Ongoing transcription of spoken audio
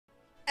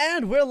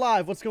And we're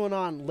live. What's going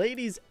on,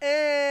 ladies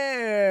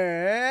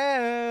and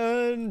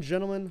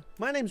gentlemen?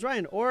 My name's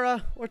Ryan, or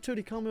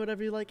Tewtiy, call me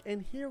whatever you like.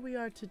 And here we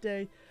are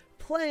today,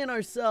 playing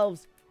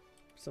ourselves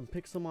some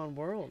Pixelmon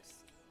worlds.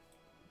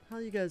 How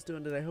you guys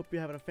doing today? Hope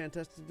you're having a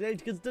fantastic day,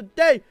 because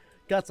today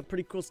got some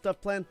pretty cool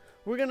stuff planned.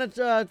 We're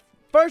gonna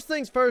first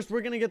things first. We're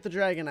gonna get the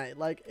Dragonite.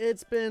 Like,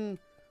 it's been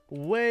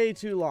way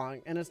too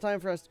long, and it's time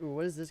for us. Ooh,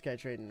 what is this guy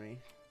trading me?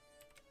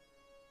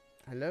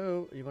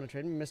 Hello, you want to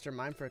trade me Mr.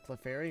 Mime for a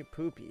Clefairy?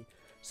 Poopy.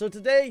 So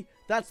today,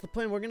 that's the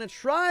plan. We're going to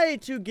try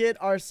to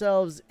get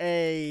ourselves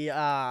a,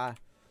 our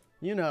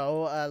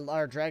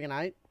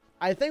Dragonite.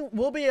 I think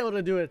we'll be able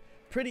to do it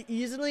pretty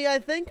easily, I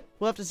think.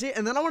 We'll have to see.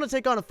 And then I want to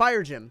take on a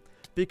Fire Gym,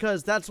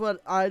 because that's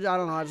what, I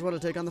don't know, I just want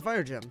to take on the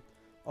Fire Gym.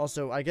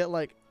 Also, I get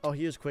like, oh,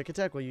 he used Quick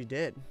Attack? Well, you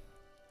did.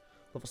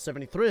 Level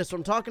 73, that's what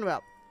I'm talking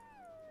about.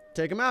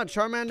 Take him out.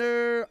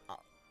 Charmander,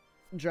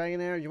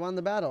 Dragonair, you won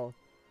the battle.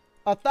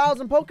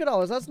 1,000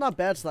 Pokédollars. That's not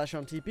bad, Slash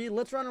on TP.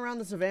 Let's run around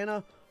the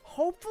savannah.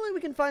 Hopefully we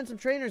can find some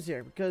trainers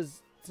here,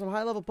 because some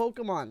high-level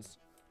Pokemons.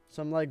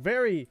 Some, like,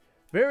 very,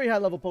 very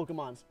high-level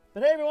Pokemons.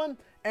 But hey, everyone.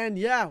 And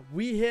yeah,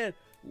 we hit,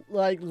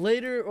 like,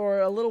 later or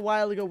a little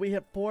while ago, we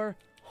hit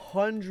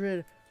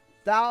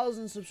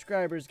 400,000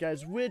 subscribers,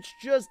 guys. Which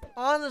just,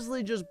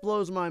 honestly, just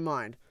blows my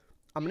mind.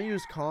 I'm going to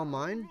use Calm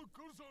Mind.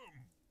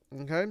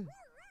 Okay. I'm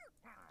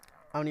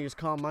going to use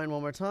Calm Mind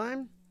one more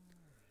time.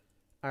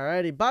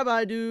 Alrighty,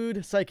 bye-bye,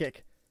 dude.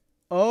 Psychic.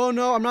 Oh,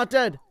 no, I'm not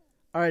dead.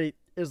 Alrighty,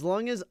 as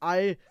long as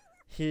I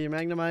hear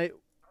Magnemite.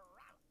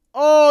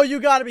 Oh,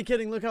 you gotta be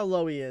kidding. Look how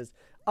low he is.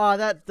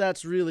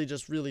 That's really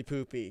just really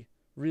poopy.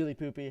 Really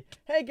poopy.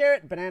 Hey,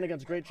 Garrett. Banana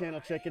Gun's a great channel.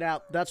 Check it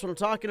out. That's what I'm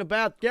talking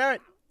about.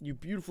 Garrett, you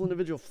beautiful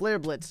individual. Flare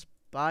Blitz.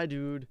 Bye,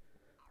 dude.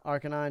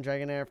 Arcanine,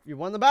 Dragonair. You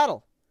won the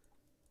battle.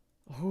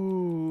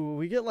 Ooh,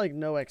 we get, like,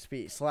 no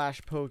XP.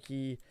 Slash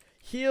Pokey.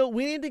 Heal.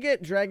 We need to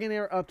get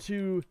Dragonair up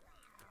to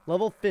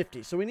level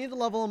 50. So we need to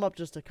level him up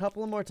just a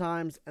couple of more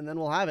times, and then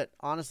we'll have it,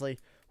 honestly.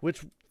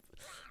 Which,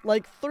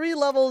 like, 3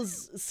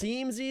 levels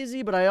seems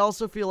easy, but I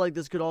also feel like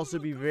this could also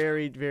be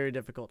very, very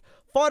difficult.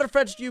 Fodder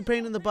fetched you,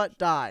 pain in the butt,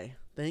 die.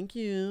 Thank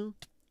you.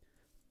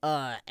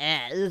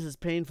 This is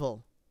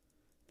painful.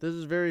 This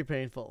is very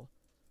painful.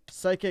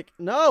 Psychic.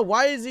 No,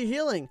 why is he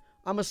healing?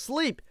 I'm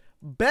asleep.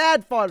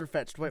 Bad fodder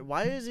fetched. Wait,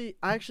 why is he,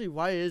 actually,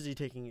 why is he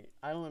taking it?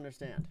 I don't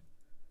understand.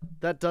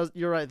 That does,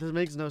 you're right, this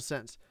makes no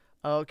sense.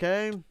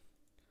 Okay.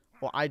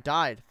 Well, I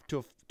died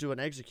to an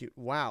execute.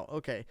 Wow,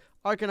 okay.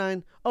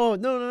 Arcanine. Oh,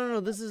 no.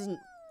 This isn't.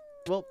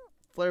 Well,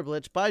 Flare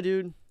Blitz. Bye,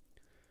 dude.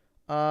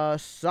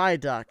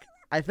 Psyduck.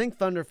 I think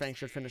Thunderfang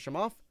should finish him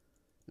off.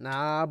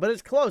 Nah, but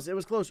it's close. It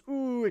was close.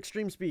 Ooh,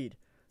 extreme speed.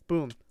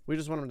 Boom. We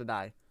just want him to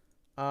die.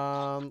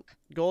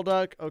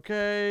 Golduck.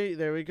 Okay,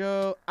 there we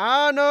go.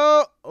 Ah,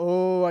 no.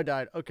 Oh, I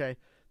died. Okay,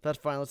 that's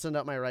fine. Let's send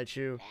out my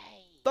Raichu.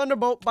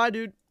 Thunderbolt. Bye,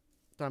 dude.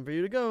 Time for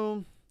you to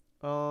go.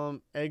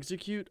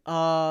 Execute.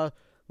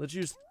 Let's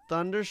use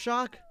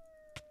Thundershock.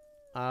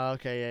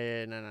 Okay,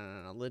 yeah,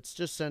 no. Let's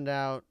just send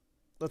out.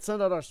 Let's send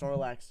out our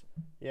Snorlax.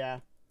 Yeah.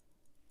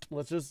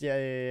 Let's just,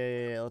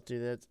 yeah. Let's do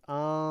this.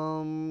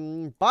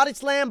 Body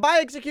Slam by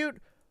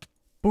Execute.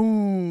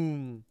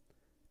 Boom.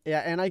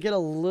 Yeah, and I get a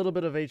little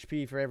bit of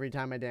HP for every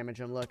time I damage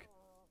him. Look,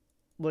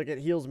 it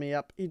heals me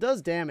up. He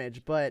does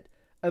damage, but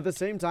at the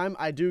same time,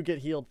 I do get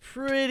healed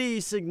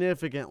pretty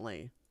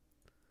significantly.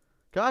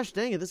 Gosh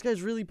dang it, this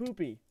guy's really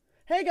poopy.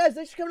 Hey guys,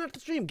 thanks for coming out to the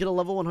stream. Get a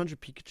level 100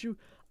 Pikachu.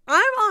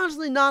 I'm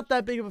honestly not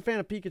that big of a fan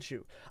of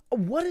Pikachu.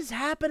 What is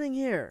happening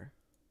here?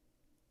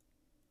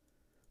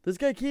 This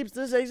guy keeps,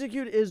 this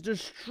Execute is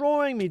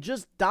destroying me.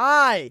 Just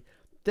die.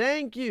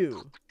 Thank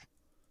you.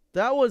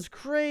 That was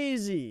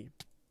crazy.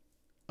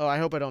 Oh, I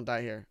hope I don't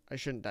die here. I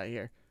shouldn't die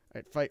here.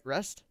 Alright, fight,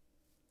 rest.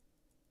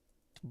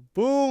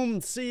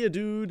 Boom. See ya,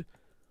 dude.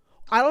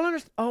 I don't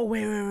understand. Oh,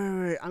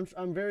 wait.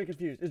 I'm very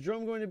confused. Is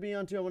Jerome going to be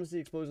on too? I want to see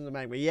Explosions of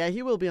Magma. Yeah,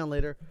 he will be on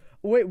later.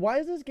 Wait, why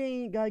is this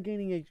guy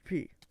gaining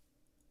HP?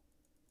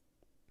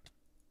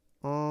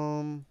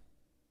 I'm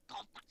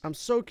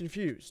so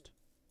confused.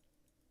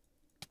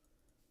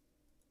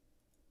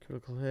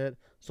 Critical hit.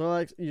 So I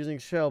like using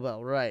Shell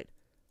Bell, right?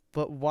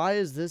 But why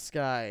is this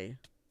guy?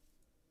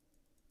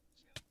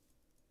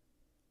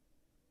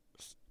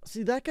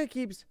 See, that guy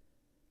keeps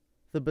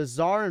the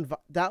bizarre and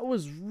that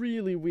was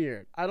really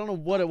weird. I don't know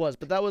what it was,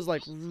 but that was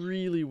like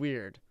really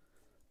weird.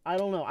 I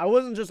don't know. I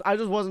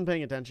just wasn't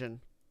paying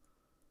attention.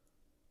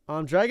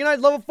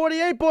 Dragonite level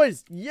 48,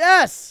 boys.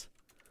 Yes!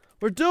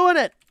 We're doing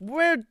it.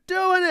 We're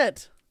doing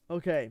it.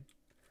 Okay.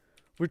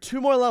 We're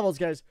 2 more levels,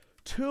 guys.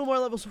 2 more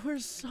levels. We're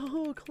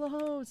so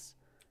close.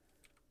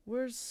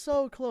 We're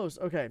so close.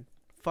 Okay.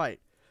 Fight.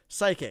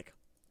 Psychic.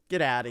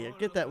 Get out of here.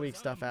 Get that weak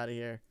stuff out of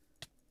here.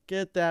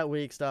 Get that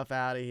weak stuff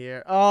out of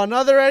here. Oh,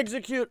 another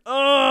Execute.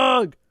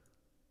 Ugh.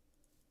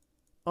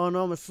 Oh,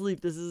 no, I'm asleep.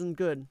 This isn't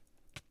good.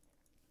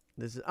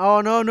 This is.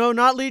 Oh, no,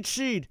 not Leech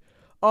Seed.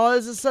 Oh,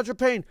 this is such a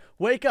pain.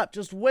 Wake up.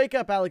 Just wake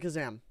up,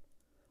 Alakazam.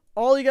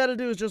 All you gotta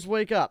do is just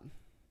wake up.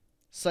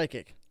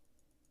 Psychic.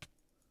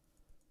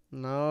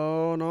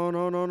 No.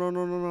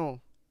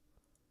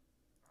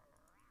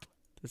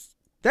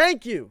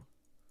 Thank you.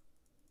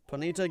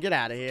 Ponita, get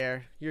out of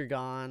here. You're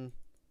gone.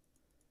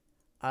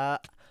 No,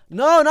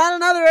 not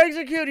another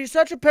execute. He's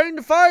such a pain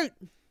to fight.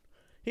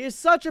 He is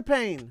such a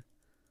pain.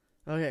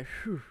 Okay,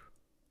 whew.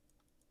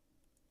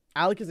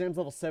 Alakazam's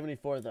level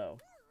 74, though.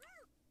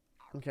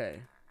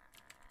 Okay.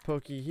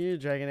 Pokey here,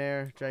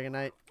 Dragonair,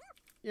 Dragonite.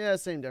 Yeah,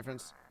 same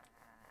difference.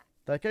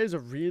 That guy's a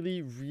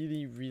really,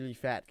 really, really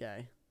fat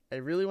guy. I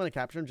really want to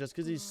capture him just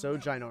because he's so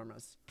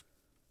ginormous.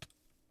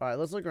 Alright,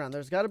 let's look around.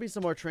 There's got to be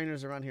some more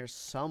trainers around here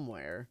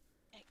somewhere.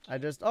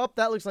 Oh,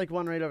 that looks like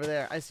one right over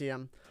there. I see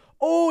him.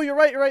 Oh, you're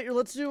right, you're right.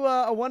 Let's do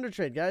a Wonder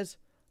Trade, guys.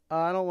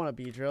 I don't want a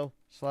B-Drill.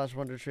 /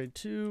 Wonder Trade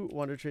 2.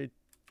 Wonder Trade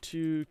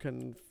 2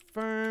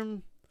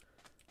 confirm.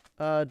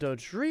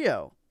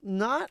 Dodrio.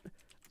 Not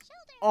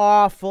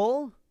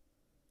awful.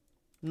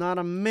 Not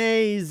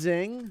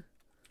amazing.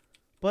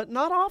 But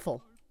not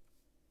awful.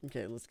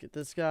 Okay, let's get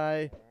this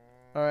guy.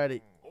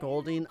 Alrighty.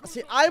 Goldeen.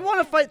 See, I want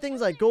to fight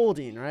things like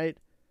Goldeen, right?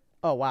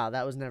 Oh, wow.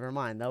 That was never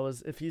mind. That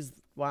was if he's...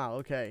 Wow,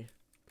 okay.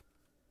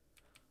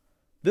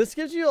 This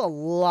gives you a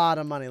lot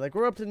of money. Like,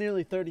 we're up to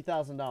nearly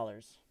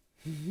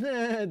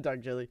 $30,000.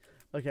 Dark Jelly.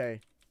 Okay.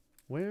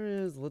 Where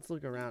is... Let's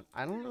look around.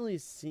 I don't really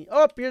see...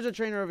 Oh, here's a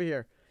trainer over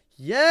here.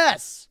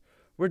 Yes!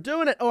 We're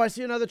doing it. Oh, I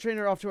see another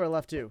trainer off to our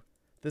left, too.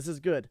 This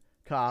is good.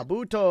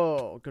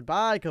 Kabuto.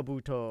 Goodbye,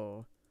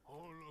 Kabuto.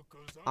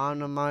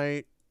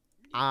 Omnimite.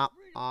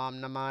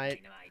 Omnimite.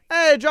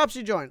 Hey,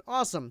 Dropsy joined.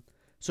 Awesome.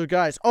 So,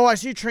 guys. Oh, I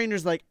see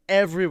trainers, like,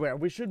 everywhere.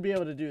 We should be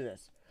able to do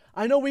this.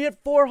 I know we hit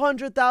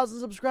 400,000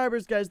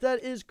 subscribers, guys.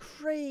 That is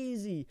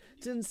crazy.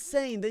 It's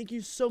insane. Thank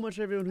you so much,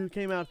 everyone who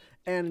came out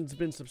and has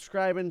been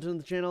subscribing to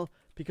the channel.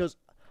 Because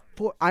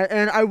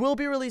I will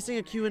be releasing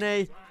a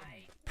Q&A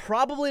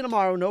probably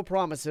tomorrow. No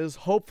promises.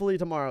 Hopefully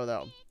tomorrow,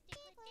 though.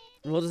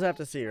 We'll just have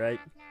to see, right?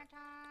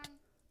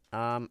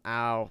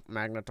 Ow,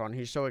 Magneton.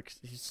 He's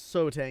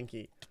so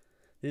tanky.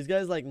 These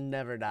guys, like,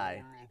 never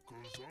die.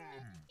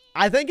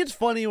 I think it's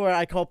funny where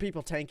I call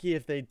people tanky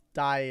if they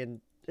die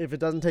and if it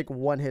doesn't take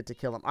one hit to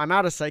kill them. I'm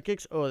out of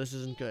psychics. Oh, this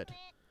isn't good.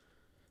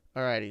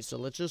 Alrighty, so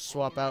let's just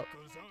swap out.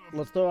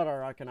 Let's throw out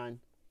our Arcanine.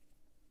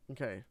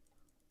 Okay.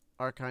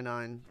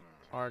 Arcanine.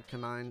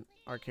 Arcanine.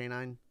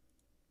 Arcanine.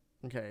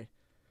 Okay.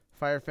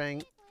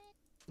 Firefang.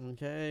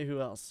 Okay,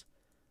 who else?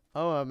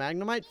 Oh, a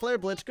Magnemite. Flare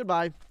Blitz.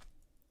 Goodbye.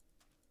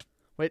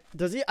 Wait,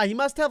 does he? He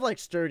must have, like,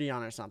 Sturdy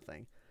on or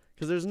something.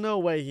 Because there's no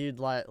way he'd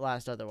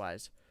last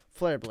otherwise.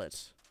 Flare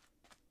Blitz.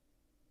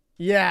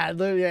 Yeah,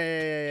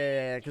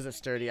 because it's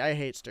Sturdy. I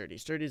hate Sturdy.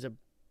 Sturdy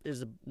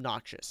is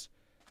obnoxious.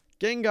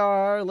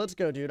 Gengar, let's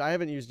go, dude. I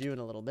haven't used you in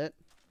a little bit.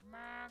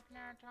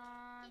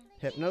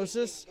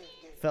 Hypnosis.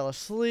 Fell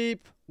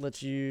asleep.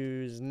 Let's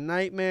use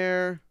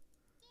Nightmare.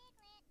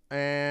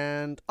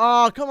 And...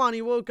 Oh, come on,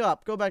 he woke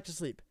up. Go back to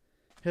sleep.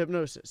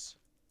 Hypnosis.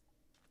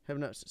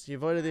 Hypnosis. He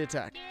avoided the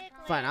attack.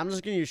 Fine, I'm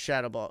just going to use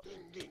Shadow Ball.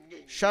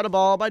 Shadow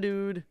Ball, bye,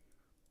 dude.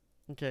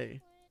 Okay.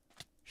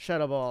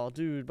 Shadow Ball,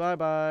 dude,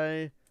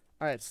 bye-bye.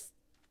 Alright.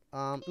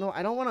 No,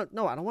 I don't want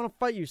to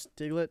fight you,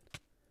 Diglett.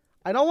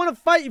 I don't want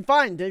to fight you.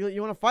 Fine, Diglett.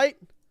 You want to fight?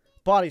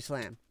 Body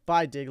Slam.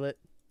 Bye, Diglett.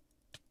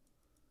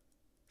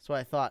 That's what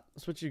I thought.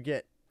 That's what you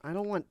get. I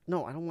don't want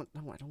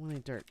any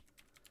dirt.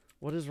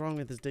 What is wrong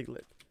with this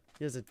Diglett?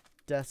 He has a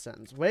death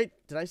sentence. Wait,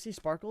 did I see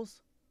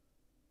Sparkles?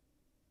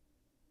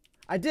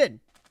 I did.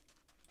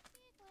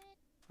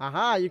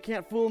 Aha, you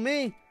can't fool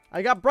me.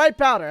 I got Bright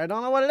Powder. I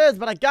don't know what it is,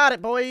 but I got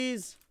it,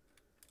 boys.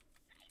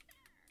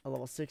 A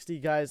level 60,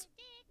 guys.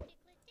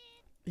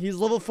 He's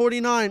level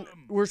 49.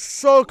 We're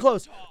so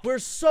close. We're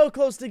so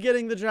close to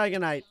getting the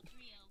Dragonite.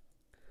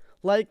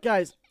 Like,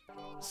 guys,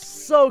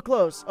 so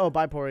close. Oh,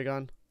 bye,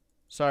 Porygon.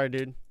 Sorry,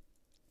 dude.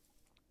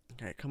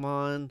 Okay, come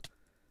on.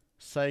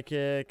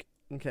 Psychic.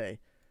 Okay,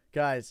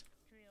 guys.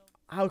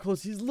 How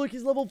close? Look,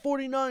 he's level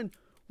 49.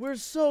 We're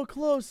so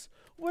close.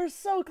 We're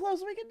so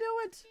close. We can do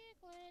it.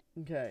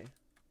 Okay.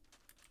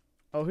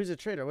 Oh, who's a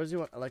trader? What does he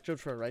want? Electrode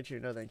for a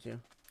Raichu? No, thank you.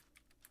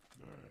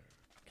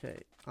 Okay.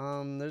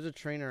 There's a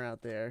trainer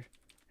out there.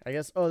 I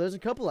guess. Oh, there's a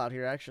couple out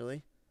here,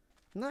 actually.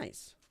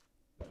 Nice.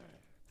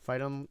 Fight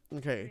them.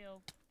 Okay.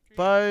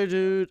 Bye,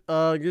 dude.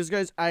 These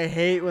guys, I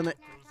hate when they...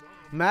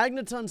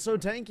 Magneton's so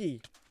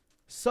tanky.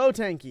 So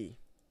tanky.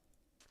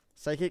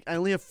 Psychic. I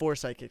only have 4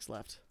 psychics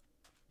left.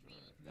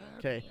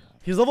 Okay.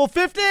 He's level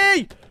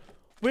 50!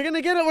 We're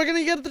gonna get it. We're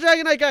gonna get the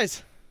Dragonite,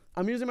 guys.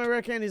 I'm using my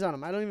rare candies on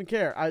him. I don't even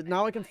care.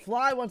 Now I can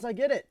fly once I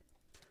get it.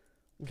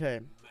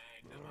 Okay.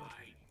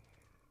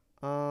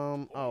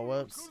 Oh,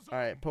 whoops.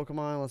 Alright,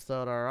 Pokemon. Let's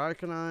throw out our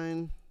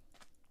Arcanine.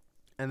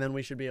 And then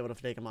we should be able to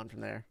take him on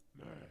from there.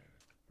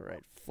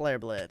 Alright, Flare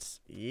Blitz.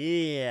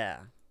 Yeah.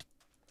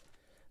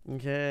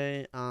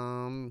 Okay,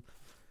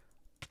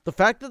 the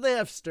fact that they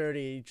have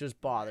Sturdy just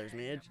bothers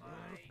me.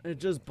 It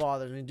just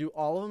bothers me. Do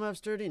all of them have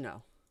Sturdy?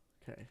 No.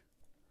 Okay.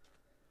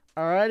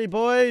 Alrighty,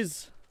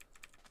 boys.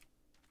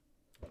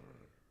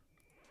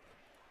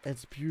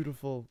 It's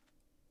beautiful.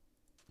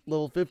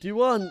 Level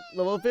 51.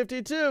 Level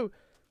 52.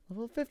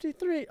 Level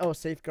 53. Oh,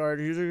 Safeguard.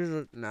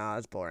 Nah,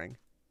 that's boring.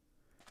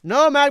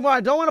 No, Magmar,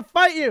 I don't want to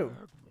fight you.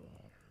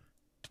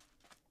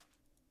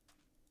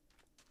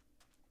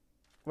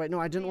 Wait, no,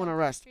 I didn't want to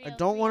rest. I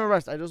don't want to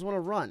rest. I just want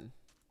to run.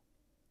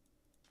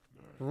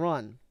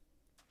 Run.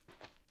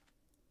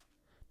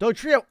 Doug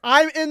Trio,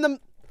 I'm in the... Alright,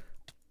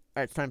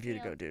 it's time for you to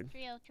go, dude.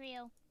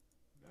 Trio.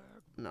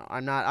 No,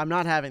 I'm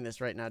not having this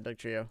right now, Doug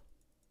Trio.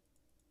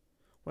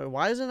 Wait,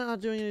 why is it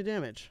not doing any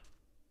damage?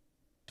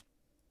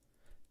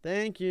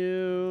 Thank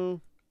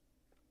you.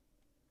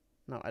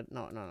 No,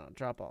 no.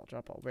 Drop all.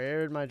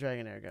 Where did my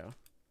Dragonair go?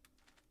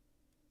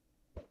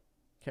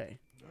 Okay.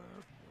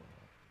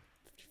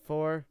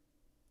 54.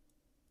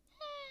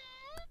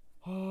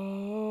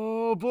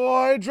 Oh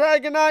boy,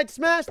 Dragonite,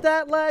 smash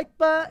that like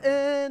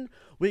button.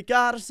 We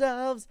got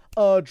ourselves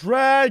a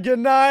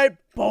Dragonite,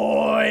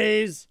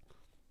 boys.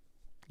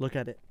 Look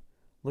at it.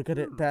 Look at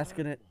it, bask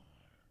in it.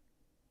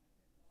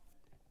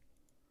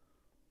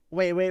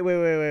 Wait.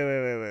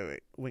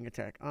 Wing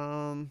attack.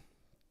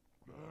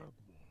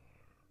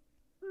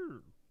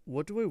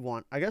 What do we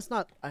want? I guess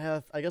not.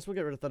 I guess we'll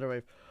get rid of Thunder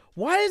Wave.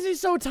 Why is he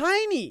so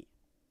tiny?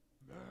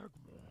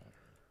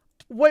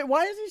 Wait,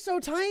 why is he so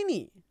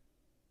tiny?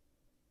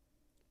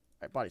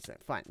 Alright, body slam.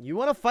 Fine. You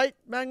want to fight,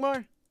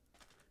 Magmar?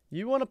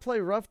 You want to play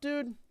rough,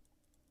 dude?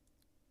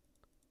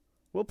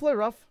 We'll play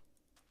rough.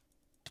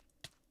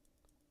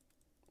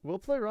 We'll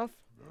play rough.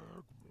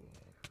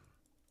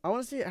 I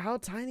want to see how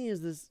tiny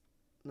is this.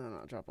 No,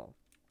 drop all.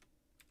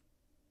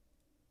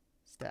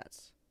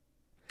 Stats.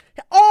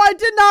 Oh, I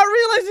did not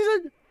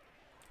realize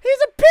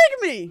he's a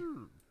pygmy.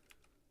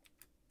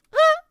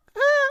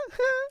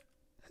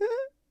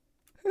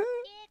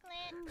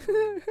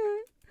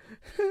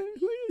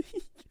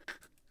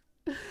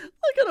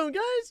 Look at him,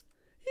 guys.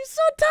 He's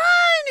so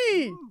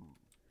tiny.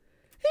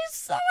 He's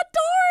so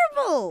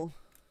adorable.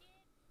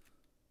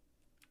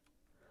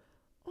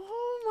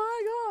 Oh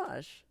my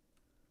gosh.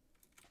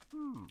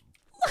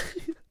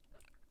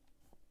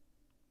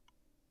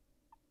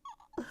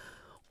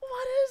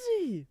 What is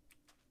he?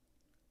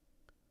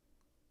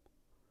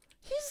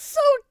 He's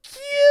so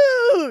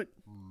cute.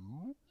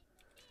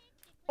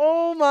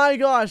 Oh my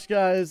gosh,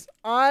 guys.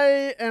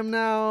 I am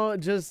now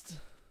just...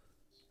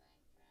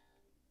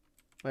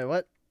 Wait,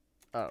 what?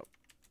 Oh.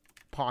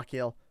 Pock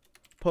heal.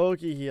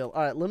 Pokey heal.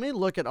 Alright, let me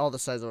look at all the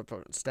size of our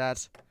Pokemon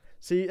stats.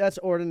 See, that's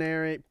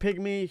ordinary.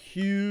 Pygmy,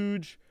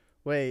 huge.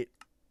 Wait.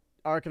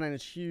 Arcanine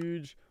is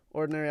huge.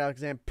 Ordinary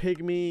Alakazam.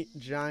 Pygmy,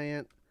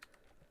 giant.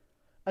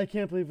 I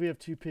can't believe we have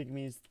 2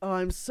 Pygmies. Oh,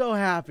 I'm so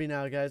happy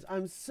now, guys.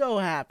 I'm so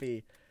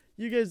happy.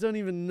 You guys don't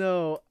even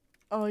know.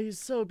 Oh, he's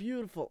so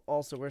beautiful.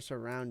 Also, we're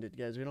surrounded,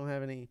 guys. We don't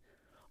have any...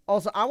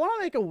 Also, I want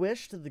to make a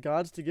wish to the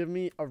gods to give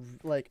me a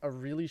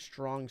really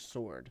strong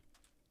sword.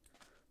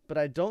 But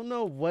I don't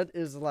know what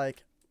is,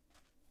 like,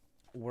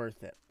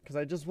 worth it. Because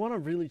I just want a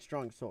really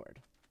strong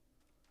sword.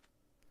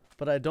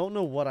 But I don't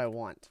know what I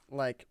want.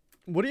 Like,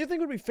 what do you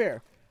think would be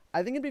fair?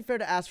 I think it'd be fair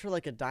to ask for,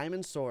 like, a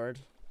diamond sword.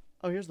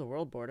 Oh, here's the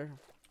world border.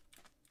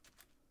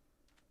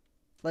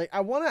 Like,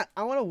 I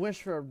wanna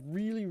wish for a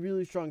really,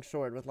 really strong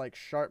sword with, like,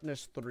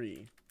 sharpness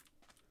 3.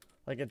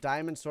 Like a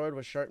diamond sword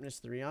with sharpness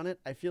 3 on it.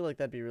 I feel like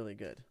that'd be really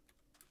good.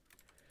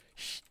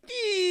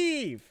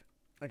 Steve!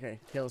 Okay,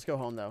 let's go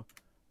home, though.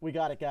 We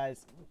got it,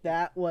 guys.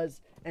 That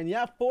was... And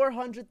yeah,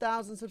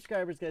 400,000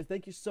 subscribers, guys.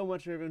 Thank you so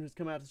much for everyone who's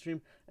come out to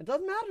stream. It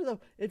doesn't matter, though.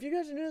 If you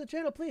guys are new to the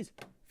channel, please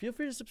feel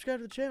free to subscribe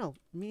to the channel.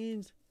 It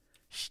means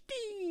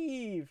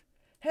Steve!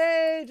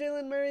 Hey,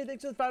 Jalen Murray.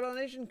 Thanks for the $5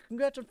 donation.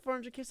 Congrats on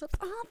 400k subs.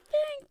 Oh,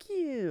 thank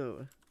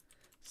you.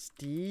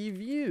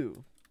 Steve,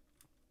 you.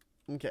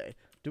 Okay.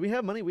 Do we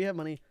have money? We have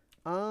money.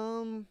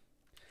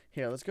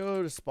 Here, let's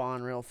go to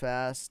spawn real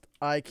fast.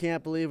 I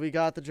can't believe we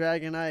got the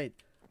Dragonite.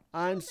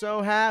 I'm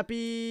so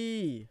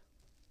happy.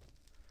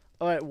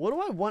 Alright, what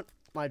do I want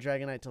my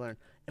Dragonite to learn?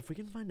 If we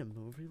can find a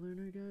move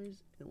relearner,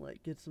 guys, and,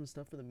 like, get some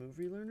stuff for the move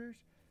relearners,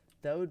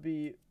 that would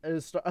be a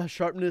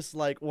sharpness,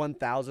 like,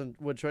 1,000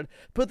 wood shred.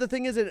 But the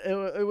thing is,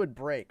 it would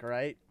break,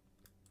 right?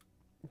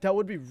 That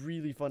would be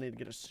really funny to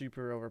get a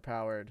super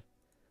overpowered.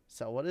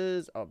 So, what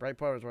is... Oh, Bright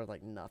Power is worth,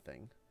 like,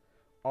 nothing.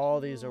 All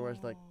these are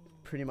worth, like,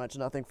 pretty much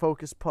nothing.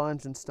 Focus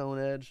Punch and Stone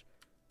Edge.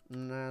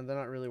 Nah, they're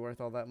not really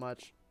worth all that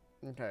much.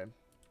 Okay.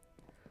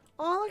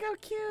 Oh, look how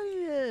cute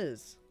he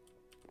is.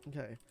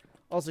 Okay.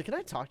 Also, can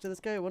I talk to this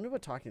guy? I wonder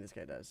what talking to this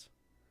guy does.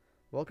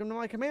 Welcome to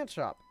my command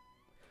shop.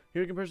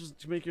 Here you can purchase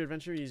to make your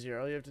adventure easier.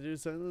 All you have to do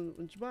is send them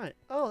what you buy.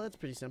 Oh, that's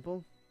pretty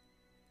simple.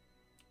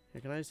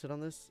 Here, can I sit on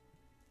this?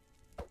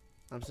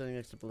 I'm sitting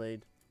next to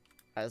Blade.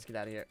 Alright, let's get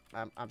out of here.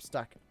 I'm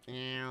stuck.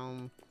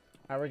 Alright,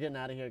 we're getting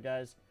out of here,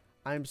 guys.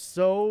 I'm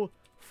so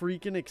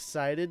freaking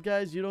excited,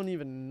 guys. You don't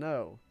even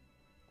know.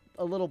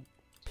 A little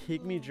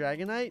pygmy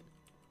Dragonite?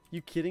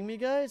 You kidding me,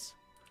 guys?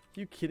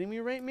 You kidding me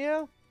right,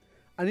 Meow?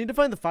 I need to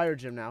find the fire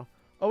gym now.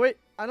 Oh, wait.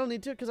 I don't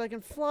need to because I can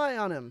fly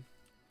on him.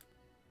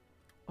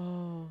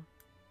 Oh,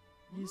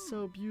 he's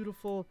so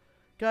beautiful.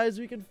 Guys,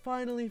 we can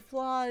finally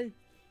fly.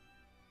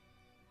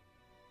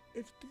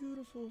 It's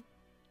beautiful.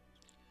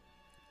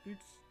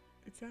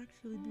 It's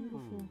actually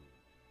beautiful.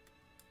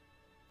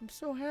 I'm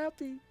so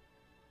happy.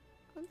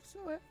 I'm so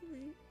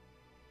happy.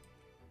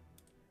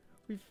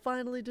 We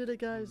finally did it,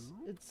 guys.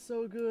 It's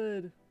so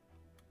good.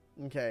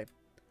 Okay.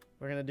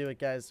 We're going to do it,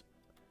 guys.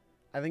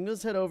 I think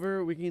let's head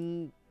over. We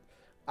can...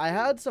 I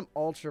had some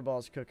Ultra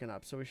Balls cooking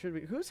up, so we should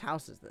be... Whose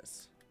house is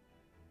this?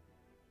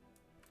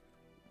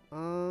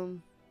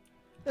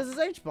 This is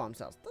H-Bomb's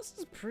house. This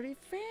is pretty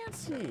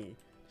fancy.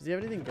 Does he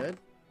have anything good?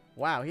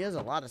 Wow, he has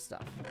a lot of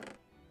stuff.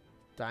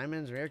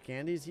 Diamonds, rare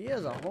candies. He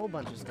has a whole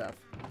bunch of stuff.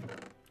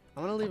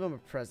 I'm gonna leave him a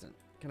present.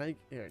 Can I...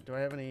 Here, do I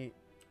have any...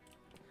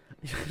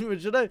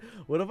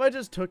 What if I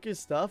just took his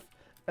stuff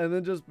and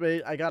then just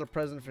made... I got a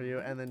present for you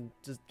and then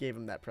just gave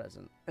him that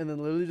present. And then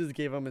literally just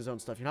gave him his own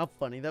stuff. You know how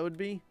funny that would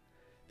be?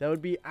 That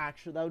would be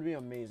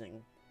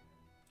amazing.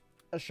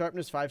 A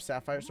sharpness 5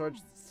 sapphire sword.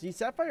 See,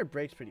 sapphire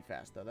breaks pretty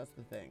fast though. That's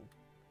the thing.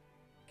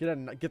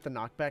 Get the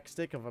knockback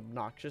stick of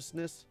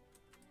obnoxiousness.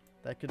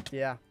 That could,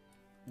 yeah,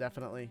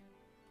 definitely.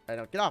 I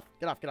know. Get off.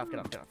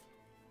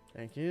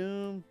 Thank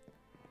you.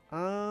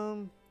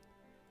 Here,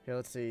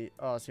 let's see.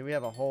 Oh, see, we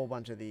have a whole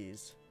bunch of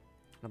these.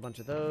 A bunch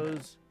of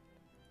those.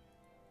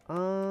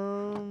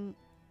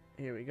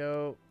 Here we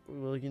go.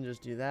 We can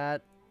just do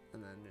that.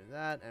 And then do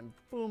that. And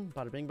boom.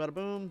 Bada bing, bada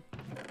boom.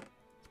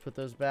 Let's put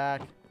those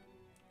back.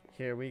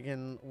 Here, we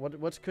can...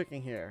 What's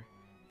cooking here?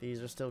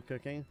 These are still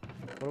cooking.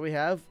 What do we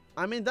have?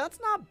 I mean, that's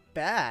not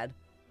bad.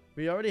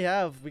 We already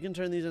have... We can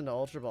turn these into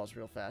Ultra Balls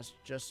real fast.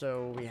 Just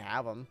so we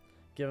have them.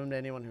 Give them to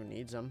anyone who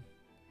needs them.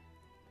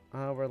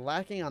 We're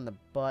lacking on the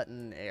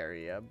button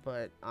area,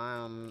 but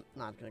I'm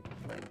not going to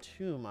complain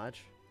too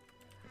much.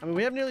 I mean,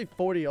 we have nearly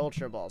 40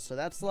 Ultra Balls, so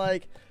that's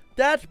like...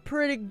 That's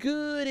pretty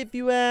good if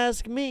you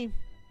ask me.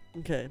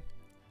 Okay.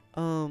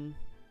 Let's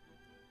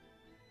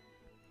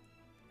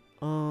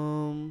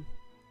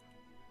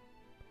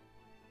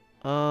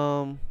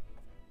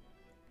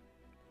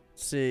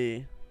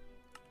see.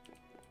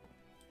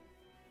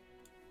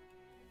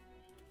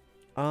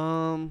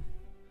 No,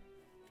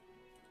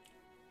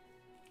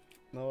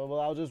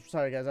 well,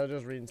 sorry guys, I was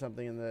just reading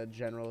something in the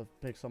general of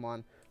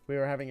Pixelmon. We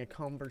were having a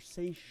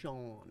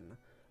conversation.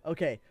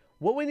 Okay,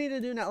 what we need to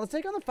do now, let's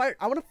take on the fire.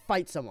 I want to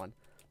fight someone.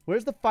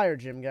 Where's the fire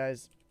gym,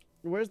 guys?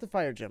 Where's the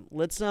fire gym?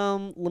 Let's,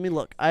 let me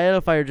look. I had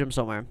a fire gym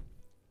somewhere.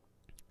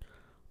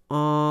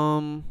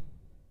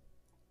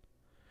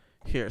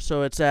 Here,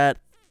 so it's at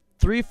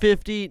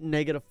 350,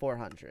 negative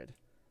 400.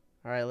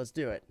 All right, let's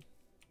do it.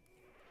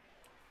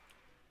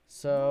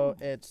 So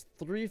it's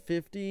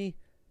 350,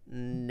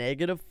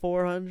 negative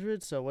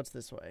 400. So what's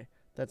this way?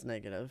 That's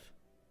negative.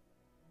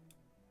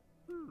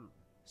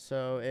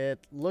 So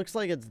it looks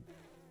like it's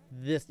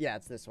this. Yeah,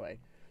 it's this way.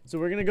 So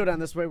we're going to go down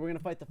this way. We're going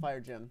to fight the fire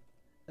gym.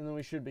 And then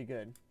we should be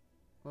good.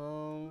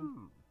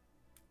 Quiv's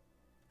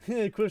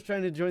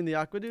trying to join the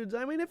Aqua Dudes.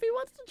 I mean, if he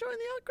wants to join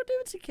the Aqua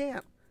Dudes, he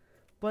can't.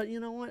 But you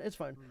know what? It's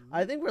fine.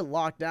 I think we're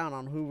locked down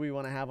on who we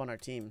want to have on our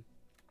team.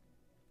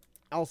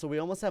 Also, we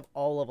almost have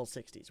all level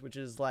 60s, which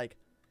is like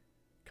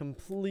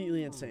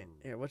completely insane.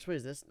 Here, which way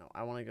is this? No,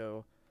 I want to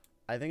go.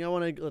 I think I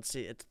want to. Let's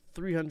see. It's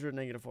 300,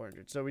 negative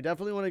 400. So we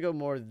definitely want to go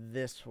more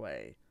this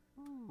way,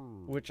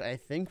 which I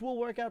think will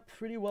work out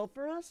pretty well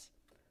for us.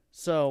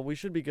 So we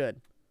should be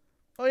good.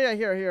 Oh yeah,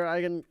 here.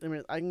 I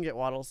can get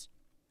waddles.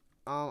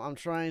 I'm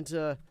trying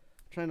to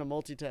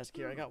multitask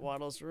here. I got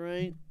waddles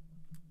right.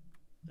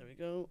 There we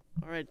go.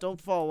 All right, don't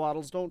fall,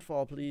 waddles. Don't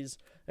fall, please.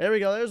 There we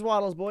go. There's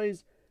waddles,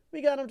 boys.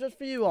 We got them just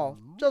for you all.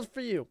 Just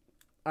for you.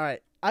 All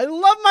right. I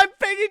love my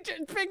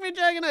pygmy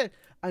dragonite.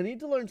 I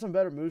need to learn some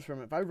better moves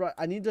from it.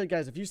 I need to,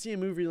 guys, if you see a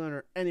movie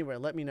learner anywhere,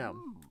 let me know.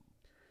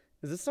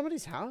 Is this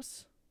somebody's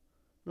house?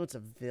 No, it's a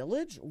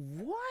village?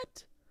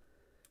 What?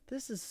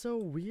 This is so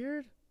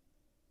weird.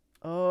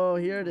 Oh,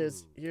 here it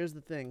is. Here's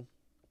the thing.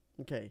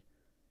 Okay.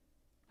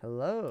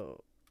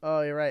 Hello.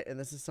 Oh, you're right. And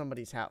this is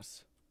somebody's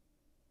house.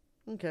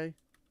 Okay.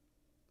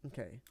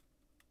 Okay.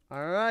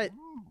 All right.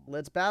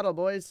 Let's battle,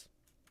 boys.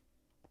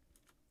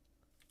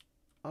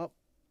 Oh.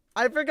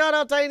 I forgot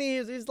how tiny he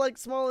is. He's like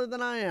smaller than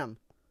I am.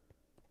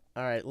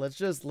 All right. Let's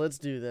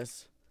do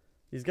this.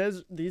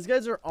 These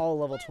guys are all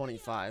level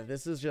 25.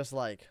 This is just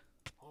like...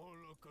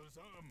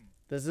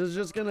 This is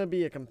just going to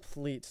be a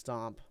complete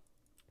stomp.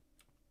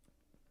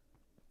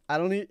 I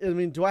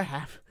mean, do I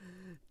have...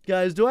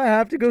 Guys, do I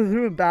have to go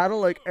through and battle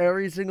like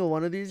every single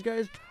one of these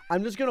guys?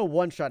 I'm just going to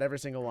one-shot every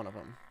single one of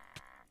them.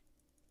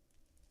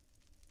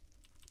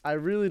 I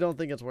really don't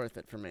think it's worth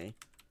it for me.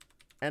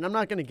 And I'm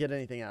not going to get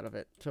anything out of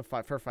it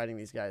for fighting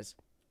these guys.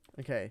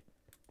 Okay.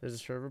 There's a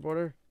server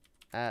border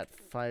at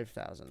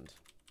 5,000.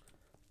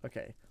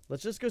 Okay.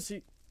 Let's just go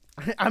see...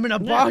 I'm in a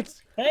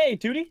box! Hey,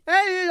 Tewtiy!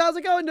 Hey, how's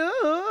it going,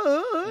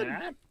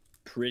 dude?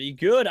 Pretty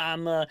good.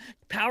 I'm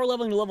power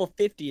leveling to level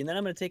 50, and then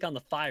I'm going to take on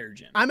the fire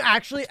gym. I'm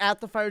actually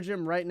at the fire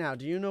gym right now.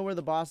 Do you know where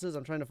the boss is?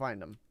 I'm trying to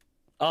find him.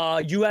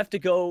 You have to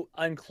go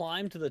and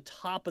climb to the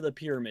top of the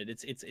pyramid.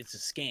 It's a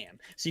scam.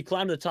 So you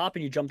climb to the top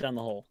and you jump down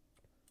the hole.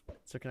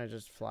 So can I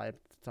just fly up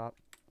to the top?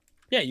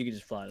 Yeah, you can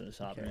just fly to the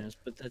top, okay.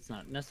 But that's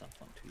not fun,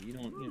 Tewtiy. You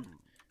don't,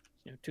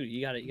 Tewtiy,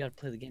 you gotta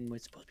play the game the way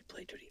it's supposed to be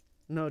played, Tewtiy.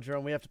 No,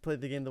 Jerome, we have to play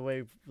the game the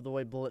way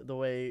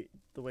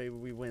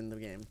we win the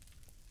game.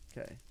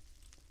 Okay.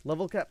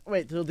 Level cap.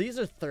 Wait, so these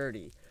are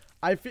 30.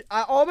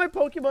 All my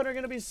Pokemon are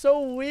gonna be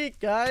so weak,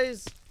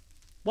 guys.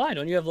 Why?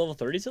 Don't you have level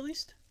 30s at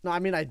least? No, I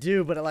mean I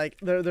do, but like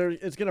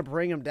it's gonna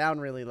bring him down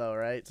really low,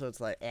 right? So it's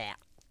like,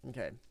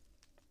 okay.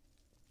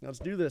 Let's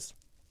do this.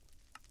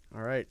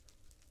 All right.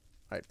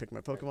 All right, pick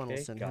my Pokemon. Okay,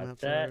 We'll send got him out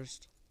that.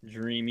 first.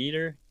 Dream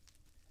Eater.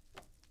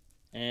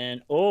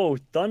 And oh,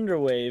 Thunder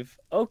Wave.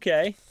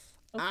 Okay.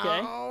 Okay.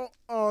 Ow!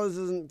 Oh,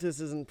 this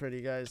isn't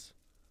pretty, guys.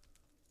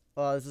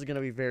 Oh, this is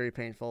gonna be very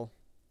painful.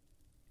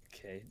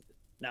 Okay.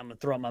 Now I'm gonna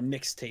throw out my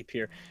mixtape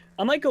here.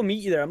 I might go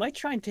meet you there. I might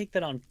try and take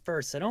that on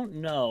first. I don't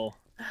know.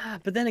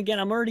 But then again,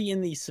 I'm already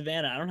in the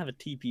savannah. I don't have a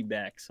TP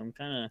back, so I'm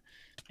kind of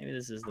maybe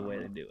this is the way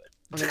to do it.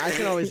 I mean, I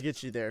can always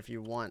get you there if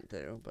you want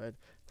to, but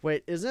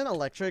wait, isn't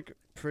electric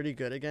pretty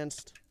good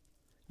against?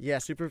 Yeah,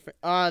 super.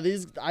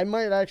 These I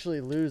might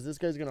actually lose. This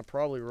guy's gonna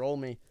probably roll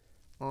me.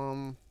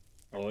 Oh,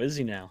 is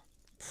he now?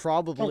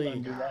 Probably. Don't let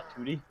him do that,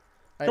 Tewtiy.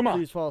 Right, Come on.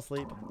 please fall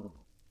asleep.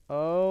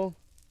 Oh,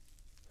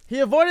 he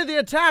avoided the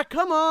attack.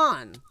 Come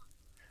on.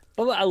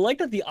 But I like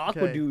that the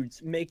Aqua Okay.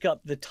 dudes make up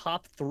the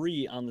top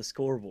 3 on the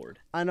scoreboard.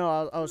 I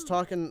know. I was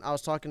talking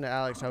to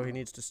Alex how he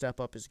needs to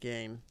step up his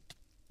game.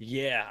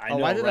 Yeah, I Oh,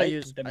 know, why did I right?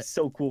 use- That'd be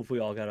so cool if we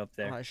all got up Oh,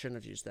 there. I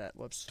shouldn't have used that.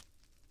 Whoops.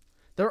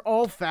 They're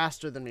all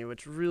faster than me,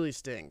 which really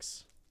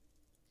stinks.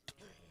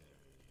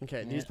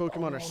 Okay, these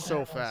Pokemon are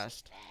so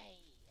fast.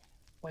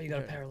 Why you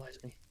gotta Okay.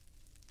 paralyze me?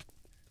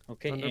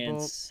 Okay, and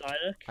Thunderbolt.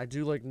 Psyduck. I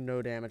do like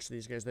no damage to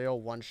these guys. They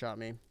all one-shot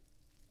me.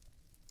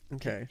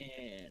 Okay.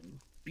 And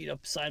beat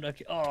up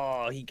Psyduck.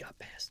 Oh, he got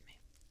past me.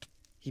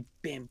 He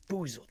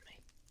bamboozled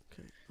me.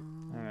 Okay.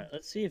 All right,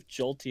 let's see if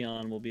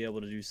Jolteon will be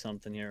able to do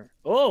something here.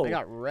 Oh, I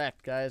got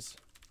wrecked, guys.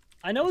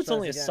 I know let's it's try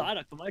only a this again.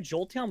 Psyduck, but my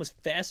Jolteon was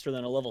faster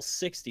than a level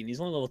 60, and he's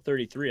only level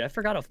 33. I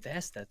forgot how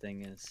fast that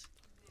thing is.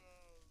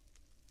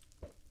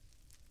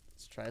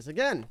 Let's try this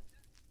again.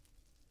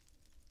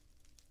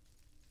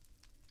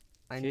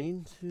 I Okay,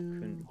 need to...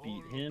 Couldn't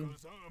beat him.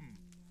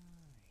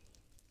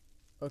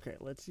 Okay,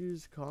 let's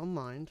use Calm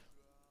Mind.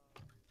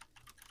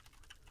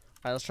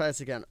 Alright, let's try this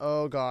again.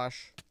 Oh,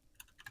 gosh.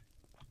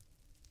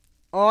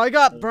 Oh, I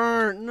got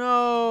burnt.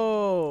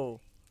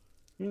 No.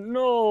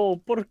 No,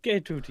 ¿por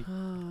qué, Tewtiy?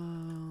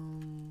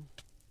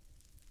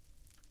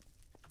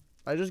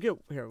 I just get...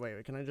 Here,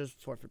 wait. Can I just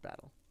forfeit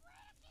battle?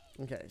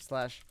 Okay,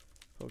 slash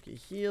Poke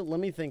Heal. Let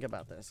me think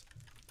about this.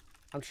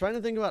 I'm trying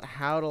to think about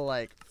how to,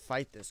 like,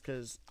 fight this,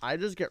 because I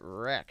just get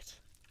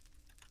wrecked.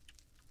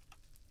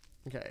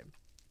 Okay.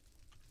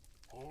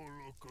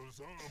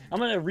 I'm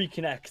gonna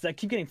reconnect because I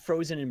keep getting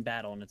frozen in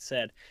battle, and it's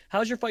sad.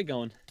 How's your fight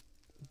going?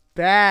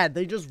 Bad.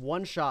 They just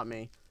one-shot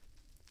me.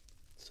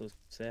 So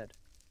sad.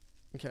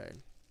 Okay.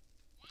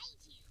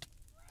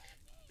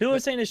 People are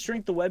saying to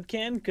shrink the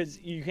webcam because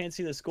you can't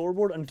see the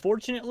scoreboard.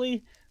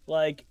 Unfortunately,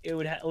 like it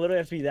would literally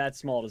have to be that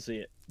small to see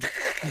it.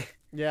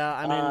 Yeah,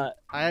 I mean,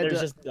 I had there's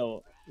to... just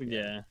no.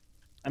 Yeah.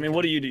 I mean,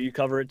 what do? You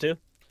cover it too?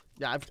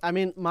 Yeah, I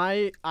mean,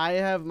 I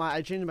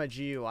changed my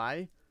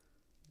GUI,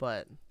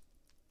 but...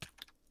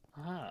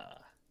 Ah.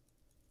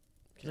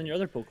 Because then your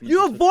other Pokemon.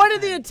 You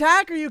avoided the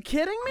attack? Are you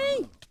kidding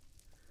me?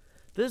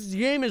 This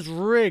game is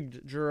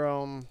rigged,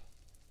 Jerome.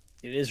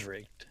 It is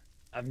rigged.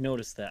 I've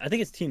noticed that. I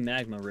think it's Team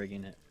Magma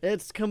rigging it.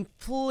 It's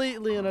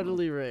completely and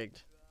utterly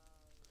rigged.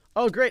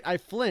 Oh, great. I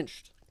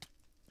flinched.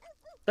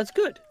 That's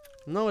good.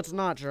 No, it's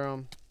not,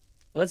 Jerome.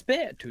 Well, that's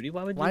bad, Tewtiy.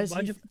 Why would you? Why is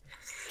Why'd he... you?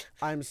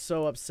 I'm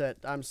so upset.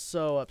 I'm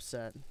so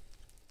upset.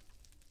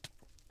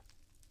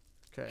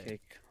 Okay. Okay,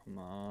 come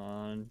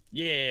on.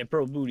 Yeah,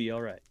 pro booty.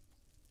 All right.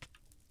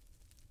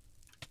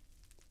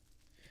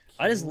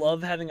 I just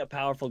love having a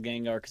powerful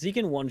Gengar because he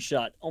can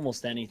one-shot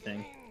almost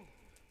anything.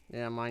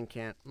 Yeah, mine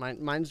can't.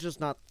 Mine's just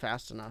not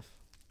fast enough.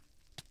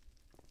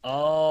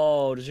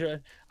 Oh, does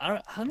your? I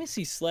don't. Let me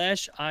see.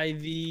 Slash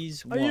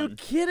IVs Are 1. you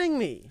kidding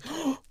me?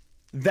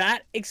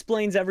 That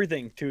explains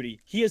everything, Tewtiy.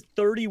 He has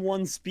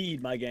 31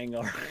 speed, my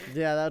Gengar.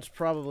 Yeah, that's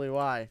probably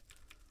why.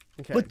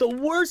 Okay. But the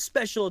worst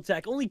special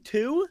attack, only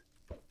 2?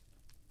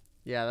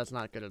 Yeah, that's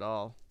not good at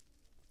all.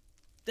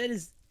 That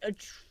is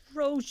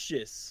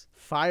atrocious.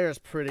 Fire's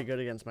pretty good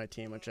against my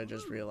team, which I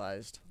just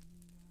realized.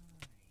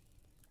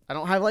 I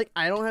don't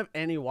have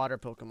any water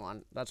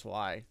Pokemon. That's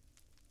why.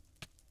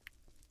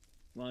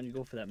 Why don't you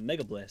go for that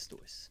Mega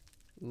Blastoise?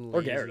 Lazy.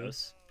 Or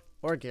Gyarados.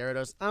 Or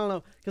Gyarados. I don't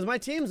know. Because my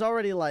team's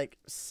already, like,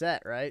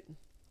 set, right?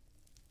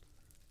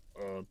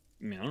 I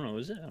mean, I don't know.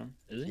 Is it?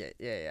 Is it?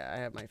 Yeah. I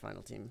have my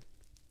final team.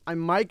 I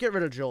might get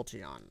rid of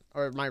Jolteon.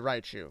 Or my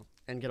Raichu.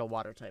 And get a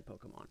water-type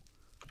Pokemon.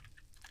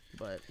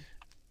 But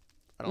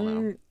I don't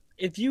know.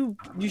 If you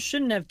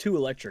shouldn't have 2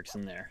 electrics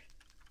in there.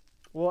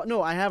 Well,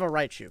 no, I have a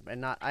Raichu.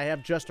 And I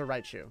have just a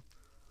Raichu.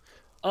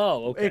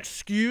 Oh, okay.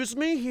 Excuse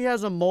me? He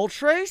has a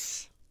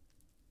Moltres?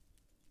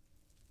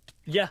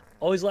 Yeah.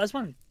 Oh, his last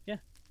one. Yeah.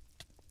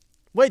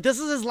 Wait, this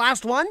is his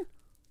last one?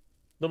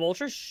 The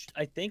Moltres,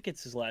 I think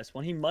it's his last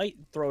one. He might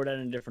throw it out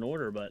in a different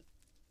order, but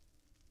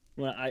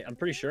I'm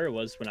pretty sure it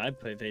was when I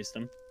faced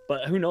him.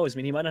 But who knows? I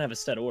mean, he might not have a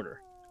set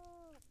order.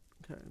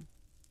 Okay.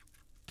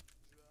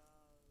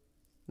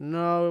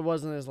 No, it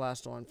wasn't his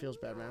last one. Feels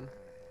bad, man.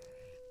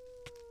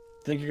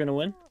 Think you're gonna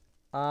win?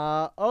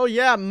 Oh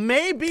yeah,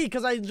 maybe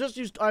because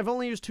I've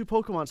only used 2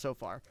 Pokemon so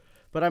far.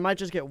 But I might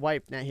just get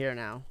wiped here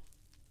now.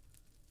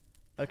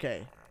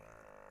 Okay.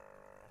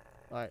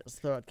 Alright, let's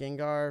throw out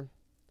Gengar.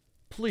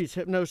 Please,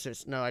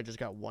 Hypnosis. No, I just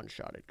got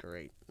one-shotted.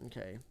 Great.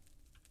 Okay.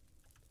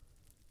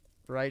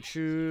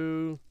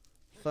 Raichu.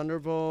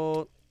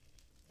 Thunderbolt.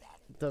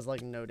 Does,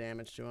 like, no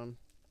damage to him.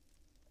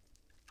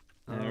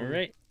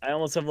 Alright. I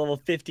almost have level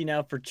 50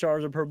 now for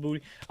Charizard per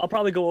booty. I'll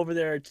probably go over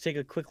there to take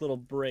a quick little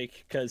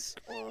break, because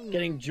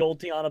getting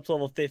Jolteon up to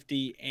level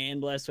 50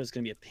 and Blastoise is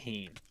going to be a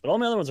pain. But all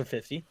my other ones are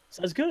 50,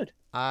 so that's good.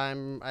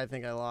 I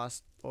think I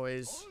lost,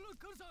 boys.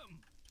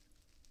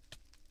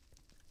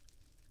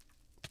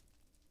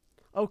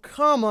 Oh,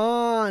 come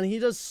on. He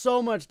does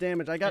so much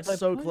damage. I got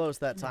so close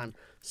that time.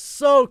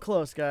 So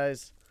close,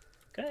 guys.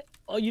 Okay.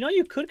 Oh, you know,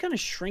 you could kind of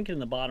shrink it in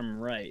the bottom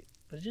right,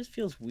 but it just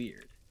feels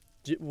weird.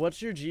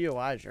 What's your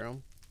GOI,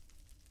 Jerome?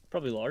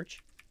 Probably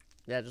large.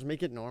 Yeah, just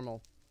make it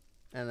normal.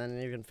 And then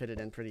you can fit it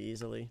in pretty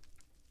easily.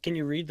 Can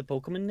you read the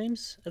Pokemon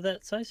names of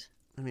that size?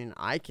 I mean,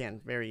 I can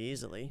very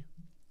easily.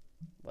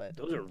 But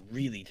those are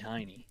really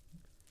tiny.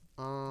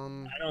 I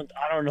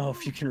don't know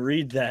if you can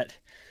read that.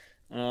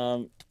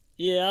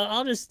 Yeah,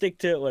 I'll just stick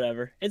to it,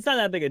 whatever. It's not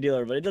that big a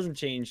deal, but it doesn't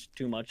change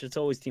too much. It's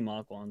always Team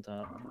Aqua on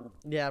top.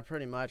 Yeah,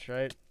 pretty much,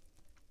 right?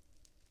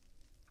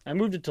 I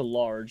moved it to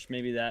large.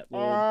 Maybe that will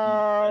be better.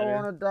 I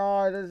want to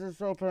die. This is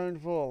so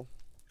painful.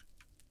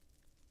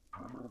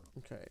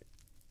 Okay.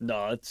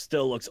 No, it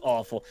still looks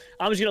awful.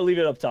 I'm just going to leave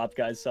it up top,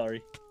 guys.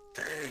 Sorry.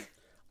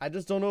 I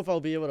just don't know if I'll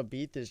be able to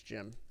beat this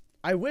gym.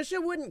 I wish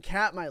it wouldn't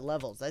cap my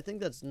levels. I think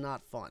that's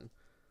not fun.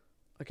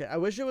 Okay, I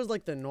wish it was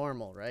like the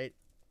normal, right?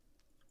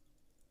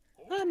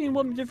 I mean,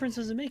 what difference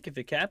does it make if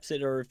it caps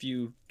it or if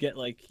you get,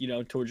 like, you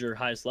know, towards your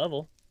highest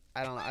level?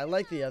 I don't know. I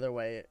like the other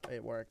way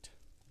it worked.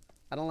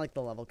 I don't like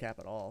the level cap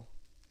at all.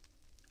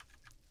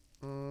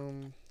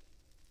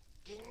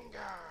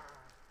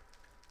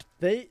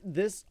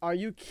 Are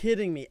you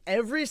kidding me?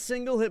 Every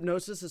single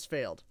Hypnosis has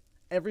failed.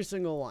 Every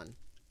single one.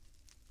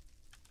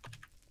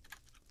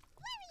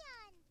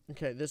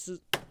 Okay, this is...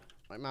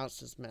 My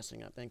mouse is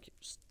messing up. Thank you.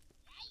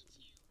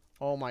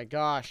 Oh my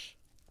gosh.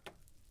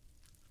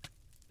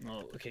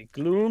 Oh, okay.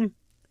 Gloom. Are you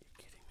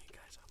kidding me,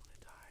 guys? I'm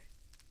gonna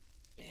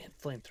die. And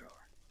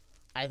Flamethrower.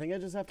 I think I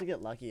just have to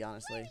get lucky,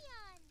 honestly.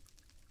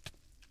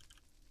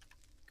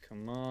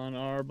 Come on,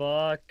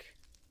 Arbok.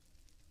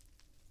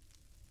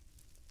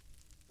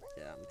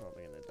 Yeah, I'm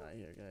probably gonna die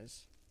here,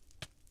 guys.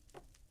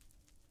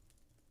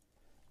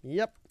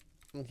 Yep.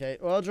 Okay.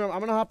 Well, Jerome, I'm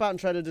gonna hop out and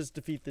try to just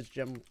defeat this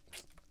gym.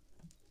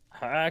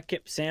 Okay,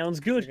 sounds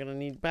good. We're gonna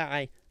need...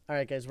 Bye.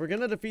 Alright, guys. We're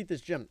gonna defeat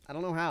this gym. I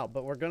don't know how,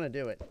 but we're gonna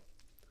do it.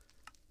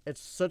 It's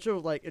such a,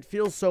 like... It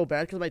feels so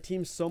bad because my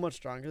team's so much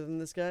stronger than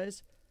this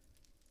guy's.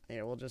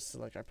 Here, we'll just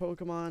select our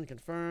Pokemon.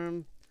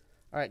 Confirm.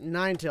 Alright,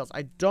 Ninetales.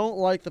 I don't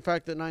like the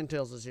fact that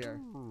Ninetales is here.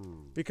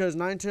 Because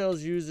Ninetales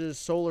uses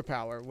solar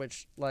power,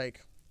 which,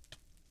 like...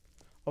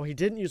 Oh, he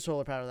didn't use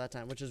solar power that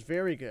time, which is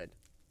very good.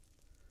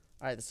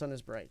 Alright, the sun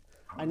is bright.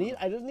 I need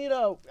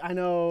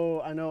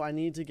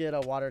to get a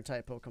water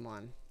type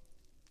Pokemon.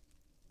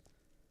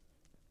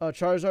 Oh,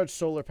 Charizard's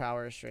solar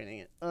power is straining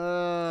it.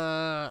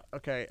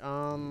 Okay,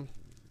 alright,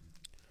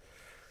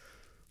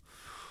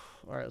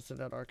 let's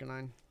send out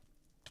Arcanine.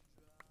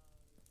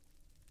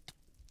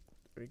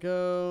 There we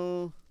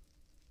go.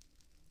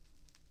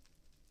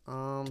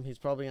 He's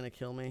probably gonna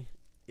kill me.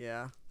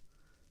 Yeah.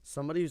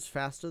 Somebody who's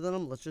faster than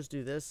him. Let's just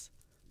do this.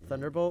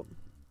 Thunderbolt.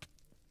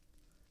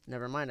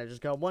 Never mind, I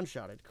just got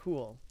one-shotted.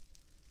 Cool.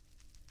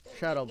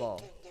 Shadow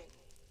Ball.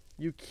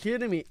 You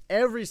kidding me?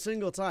 Every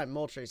single time.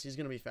 Moltres, he's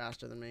gonna be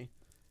faster than me.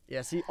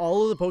 Yeah, see,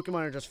 all of the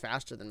Pokemon are just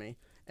faster than me.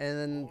 And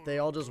then they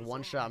all just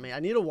one-shot me. I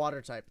need a water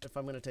type if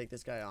I'm gonna take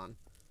this guy on.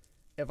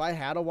 If I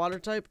had a water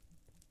type,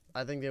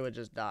 I think they would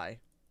just die.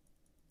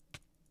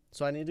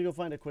 So I need to go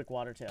find a quick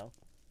water tail.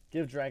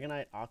 Give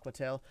Dragonite Aqua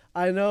Tail.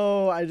 I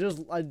know, I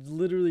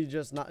literally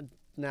just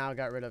now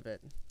got rid of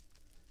it.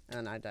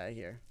 And I die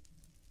here.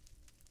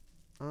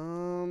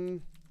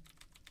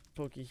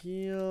 Poke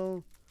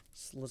Heal.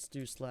 Let's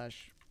do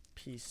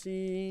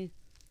 /PC.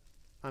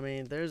 I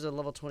mean, there's a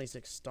level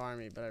 26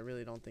 Starmie, but I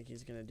really don't think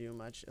he's gonna do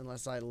much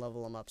unless I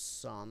level him up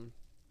some.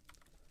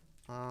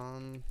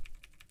 Let's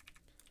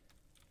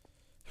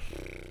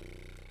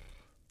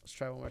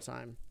try one more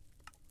time.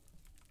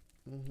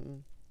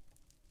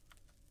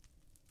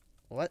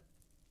 What?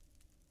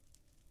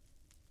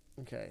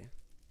 Okay.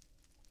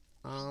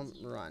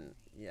 Run.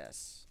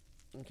 Yes.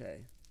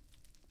 Okay.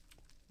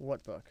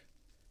 What book?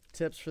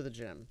 Tips for the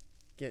gym.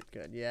 Get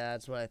good. Yeah,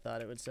 that's what I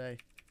thought it would say.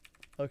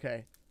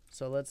 Okay.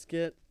 So let's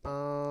get,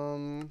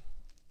 oh,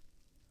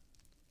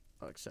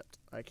 except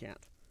I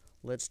can't.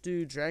 Let's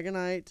do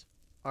Dragonite,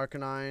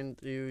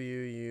 Arcanine,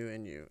 you,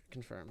 and you.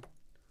 Confirm.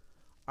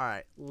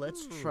 Alright,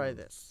 let's try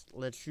this.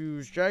 Let's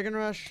use Dragon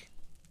Rush.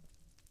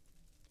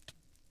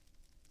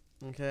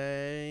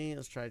 Okay,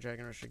 let's try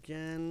Dragon Rush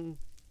again.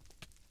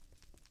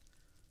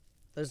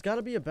 There's got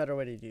to be a better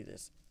way to do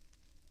this.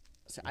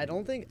 So I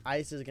don't think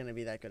Ice is going to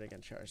be that good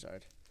against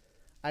Charizard.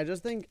 I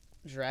just think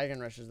Dragon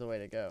Rush is the way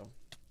to go.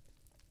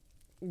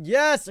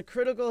 Yes, a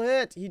critical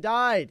hit. He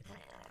died.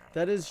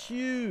 That is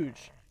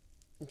huge.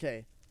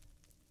 Okay.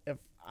 If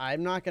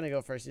I'm not gonna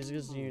go first, he's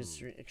gonna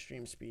use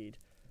extreme speed.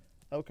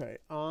 Okay.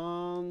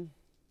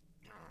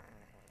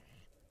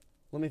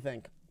 Let me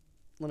think.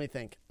 Let me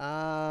think.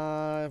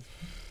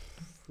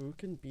 Who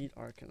can beat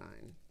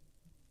Arcanine?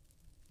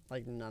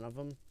 Like none of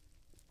them.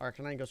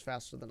 Arcanine goes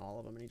faster than all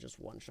of them, and he just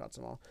one-shots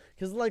them all.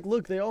 Cause like,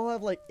 look, they all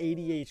have like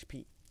 80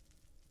 HP.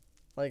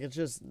 Like it's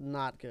just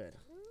not good.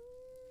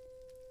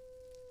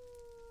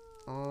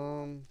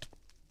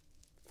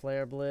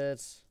 Flare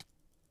Blitz.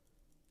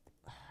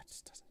 It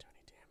just doesn't do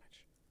any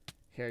damage.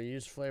 Here,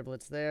 use Flare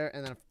Blitz there,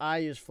 and then if I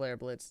use Flare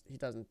Blitz, he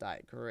doesn't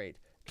die. Great.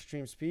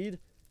 Extreme Speed?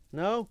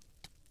 No?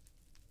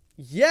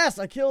 Yes,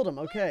 I killed him.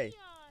 Okay.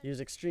 Use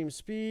Extreme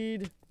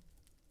Speed.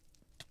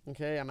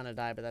 Okay, I'm gonna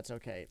die, but that's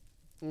okay.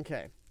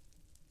 Okay.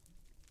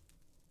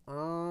 I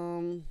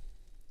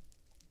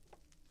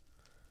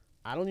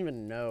don't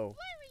even know.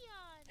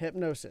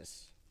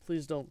 Hypnosis.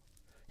 Please don't.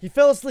 He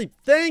fell asleep.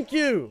 Thank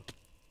you.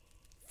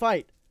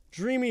 Fight.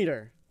 Dream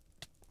Eater.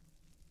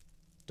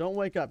 Don't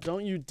wake up.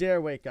 Don't you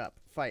dare wake up.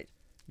 Fight.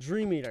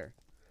 Dream Eater.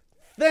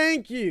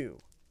 Thank you.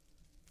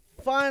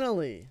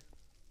 Finally.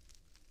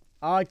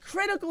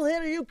 Critical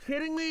hit. Are you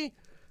kidding me?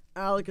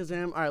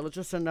 Alakazam. Alright, let's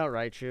just send out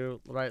Raichu.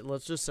 Right,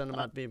 let's just send him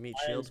out to be a meat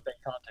shield.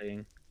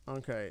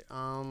 Okay.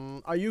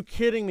 Are you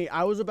kidding me?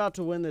 I was about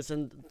to win this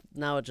and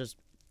now it just...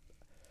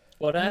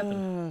 What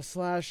happened?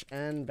 Slash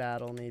N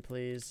battle me,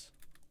 please.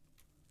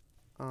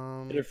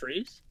 Did it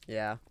freeze?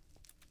 Yeah.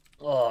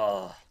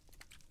 Oh.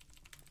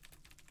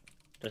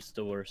 That's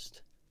the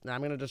worst. Nah,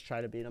 I'm gonna just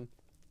try to beat him.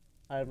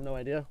 I have no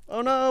idea.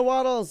 Oh no,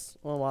 Waddles!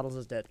 Well, Waddles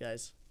is dead,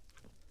 guys.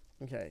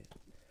 Okay.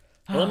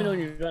 Well, let me know when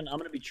you're done. I'm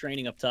gonna be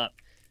training up top.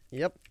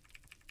 Yep.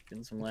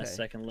 Getting some last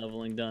second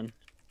leveling done.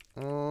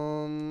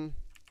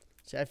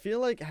 See, I feel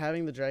like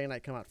having the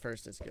Dragonite come out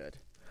first is good.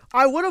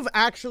 I would have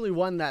actually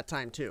won that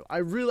time too.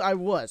 I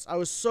was. I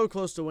was so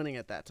close to winning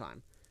at that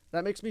time.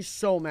 That makes me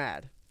so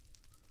mad.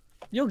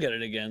 You'll get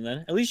it again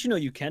then. At least you know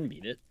you can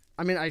beat it.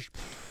 I mean,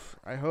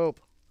 I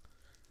hope.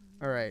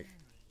 All right.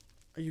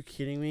 Are you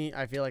kidding me?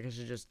 I feel like I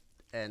should just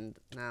end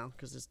now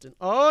because this didn't.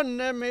 Oh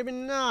no, maybe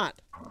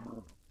not.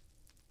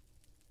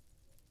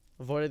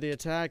 Avoided the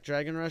attack.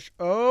 Dragon Rush.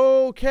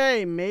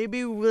 Okay,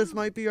 maybe this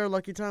might be our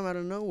lucky time out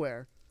of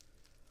nowhere.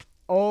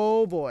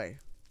 Oh boy.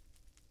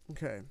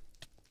 Okay.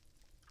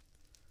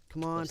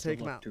 Come on,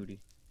 take him out. Tewtiy.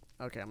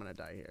 Okay, I'm gonna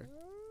die here.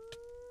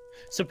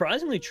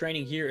 Surprisingly,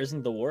 training here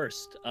isn't the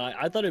worst.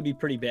 I thought it'd be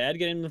pretty bad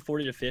getting the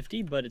 40 to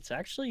 50, but it's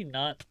actually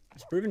not.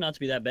 It's proven not to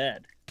be that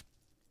bad.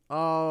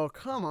 Oh,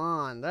 come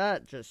on.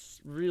 That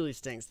just really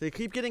stinks. They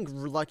keep getting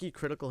lucky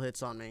critical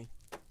hits on me.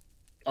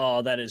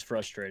 Oh, that is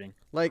frustrating.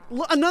 Like,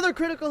 look, another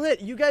critical hit.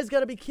 You guys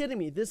gotta be kidding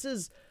me. This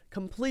is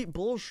complete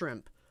bull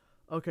shrimp.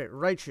 Okay,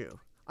 Raichu.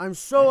 I'm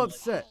so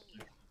upset.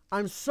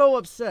 I'm so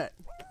upset.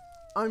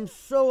 I'm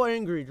so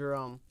angry,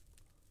 Jerome.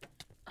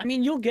 I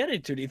mean, you'll get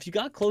it, dude. If you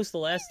got close the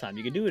last time,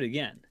 you can do it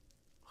again.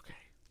 Okay.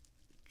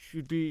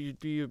 You'd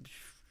be.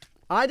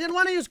 I didn't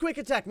want to use quick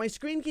attack. My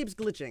screen keeps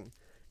glitching.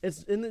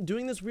 It's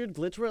doing this weird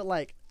glitch where it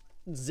like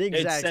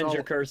zigzags. It sends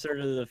your cursor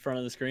to the front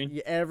of the screen.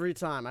 Yeah, every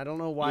time. I don't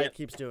know why it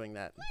keeps doing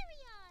that.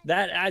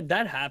 That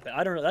happened.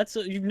 I don't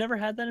know. You've never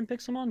had that in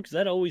Pixelmon? Because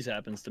that always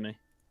happens to me.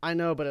 I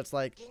know, but it's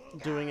like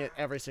doing it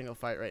every single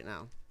fight right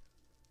now.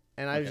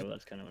 And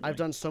that's kind of I've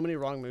done so many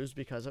wrong moves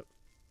because of.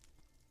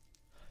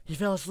 He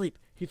fell asleep.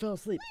 He fell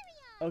asleep.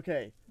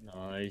 Okay.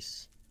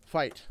 Nice.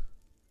 Fight.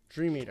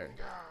 Dream Eater.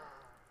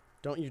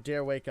 Don't you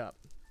dare wake up.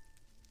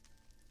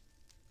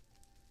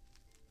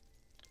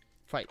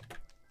 Fight.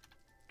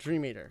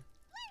 Dream Eater.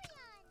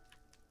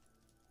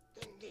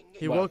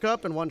 He woke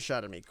up and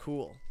one-shotted me.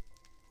 Cool.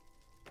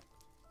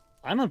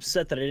 I'm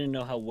upset that I didn't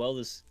know how well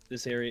this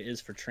area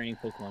is for training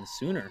Pokemon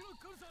sooner.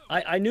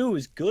 I knew it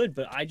was good,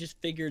 but I just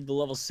figured the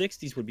level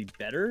 60s would be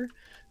better.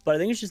 But I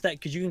think it's just that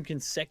because you can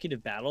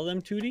consecutive battle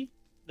them, Tewtiy,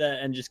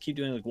 and just keep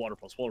doing like water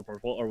pulse,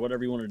 or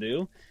whatever you want to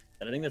do.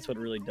 And I think that's what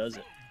really does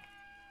it.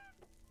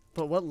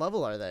 But what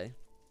level are they?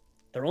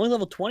 They're only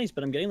level 20s,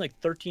 but I'm getting like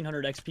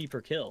 1,300 XP per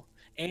kill.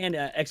 And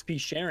XP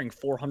sharing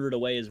 400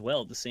 away as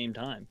well at the same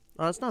time.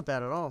 Oh, that's not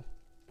bad at all.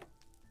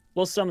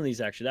 Well, some of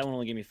these actually. That one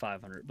only gave me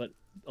 500, but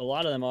a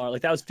lot of them are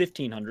like that was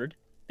 1,500.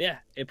 Yeah,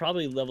 it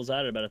probably levels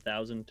out at about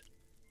 1,000.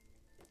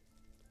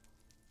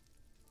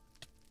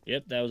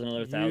 Yep, that was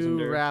another 1,000.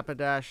 You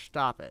Rapidash,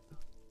 stop it.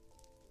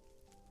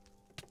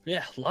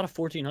 Yeah, a lot of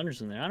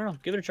 1,400s in there. I don't know.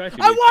 Give it a try. I won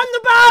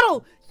the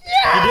battle!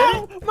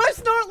 Yeah! You did? My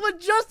Snorlax,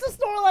 just a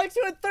Snorlax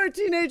who had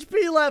 13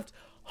 HP left.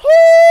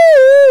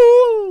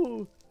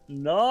 Woo!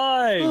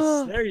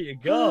 Nice. There you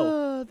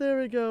go. There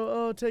we go.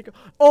 Oh,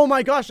 oh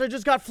my gosh, I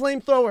just got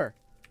Flamethrower.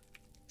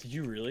 Did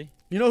you really?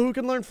 You know who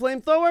can learn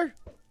Flamethrower?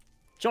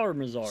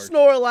 Charizard.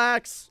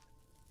 Snorlax.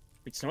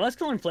 Wait, Snorlax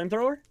can learn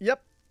Flamethrower?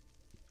 Yep.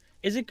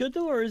 Is it good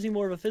though, or is he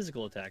more of a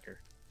physical attacker?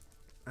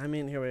 I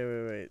mean, here,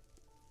 wait.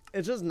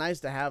 It's just nice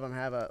to have him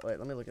have a. Wait,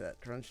 let me look at that.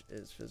 Crunch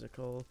is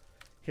physical.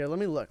 Here, let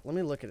me look. Let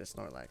me look at his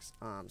Snorlax.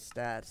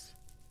 Stats.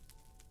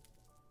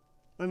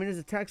 I mean, his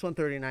attack's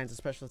 139, his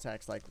special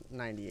attack's like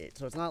 98,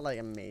 so it's not like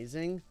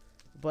amazing,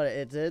 but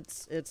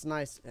it's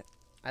nice.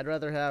 I'd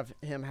rather have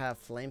him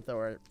have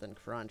flamethrower than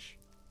crunch.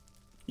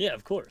 Yeah,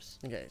 of course.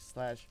 Okay,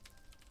 slash.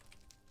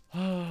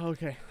 Oh,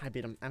 okay. I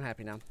beat him. I'm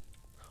happy now.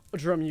 Oh,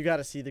 Jerome, you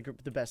gotta see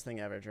the best thing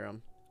ever,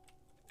 Jerome.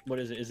 What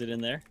is it? Is it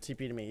in there?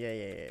 TP to me.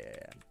 Yeah.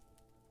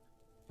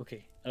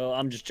 Okay. Oh,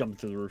 I'm just jumping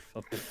through the roof.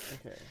 Oh,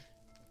 Okay.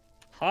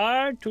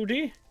 Hi,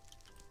 Tewtiy.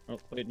 Oh,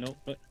 wait, no.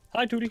 Wait.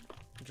 Hi, Tewtiy.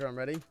 Jerome,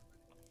 ready?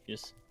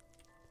 Yes.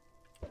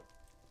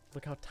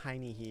 Look how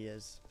tiny he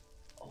is.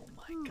 Oh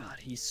my god,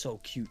 he's so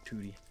cute,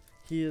 Tewtiy.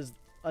 He is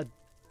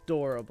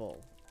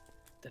adorable.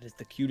 That is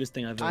the cutest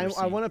thing I've ever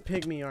seen. I want a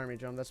pygmy army,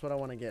 Jerome. That's what I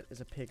want to get, is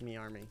a pygmy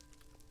army.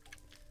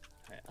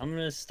 Alright, I'm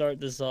going to start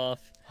this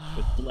off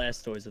with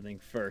Blastoise, I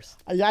think,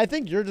 first. Yeah, I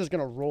think you're just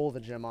going to roll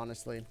the gym,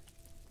 honestly.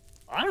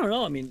 I don't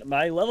know. I mean,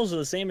 my levels are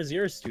the same as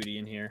yours, Tewtiy,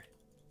 in here.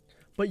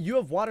 But you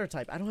have water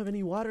type. I don't have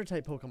any water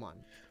type Pokemon.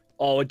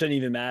 Oh, it doesn't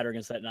even matter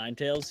against that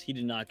Ninetales. He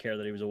did not care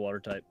that he was a water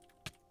type.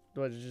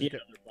 What, did you He just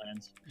had other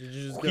plans. did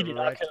you just He get did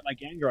not wrecked? care that my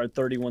Gengar had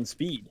 31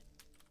 speed.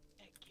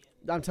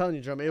 I'm telling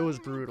you, Jerome, it was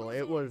brutal.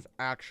 It was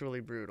actually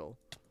brutal.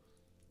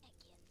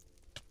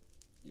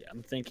 Yeah,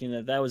 I'm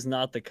thinking that was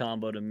not the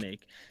combo to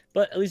make.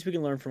 But at least we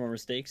can learn from our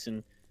mistakes,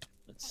 and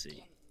let's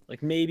see.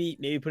 Like, maybe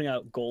putting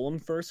out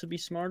Golem first would be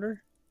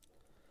smarter.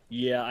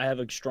 Yeah, I have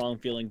a strong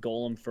feeling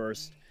Golem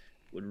first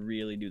would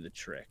really do the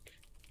trick.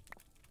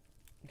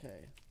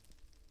 Okay.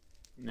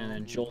 And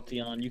then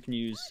Jolteon, you can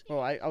use... Oh,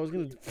 I was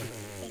going to...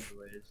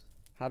 Thunderwaves.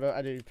 How do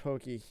I do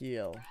Poke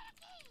Heal?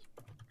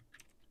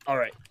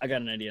 Alright, I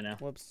got an idea now.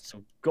 Whoops.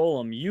 So,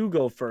 Golem, you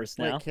go first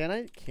now. Wait, can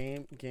I?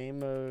 Game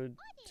mode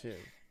 2.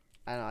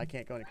 I don't know, I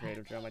can't go into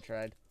creative, Jerome. I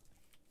tried.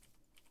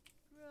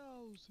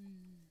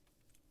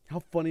 How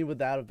funny would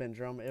that have been,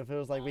 Jerome, if it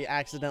was like we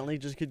accidentally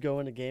just could go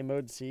into game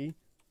mode C?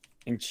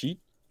 And cheat?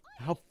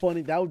 How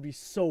funny. That would be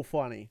so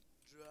funny.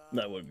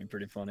 That would be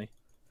pretty funny.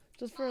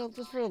 Just for a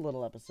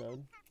little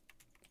episode.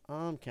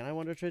 Can I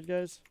Wonder Trade,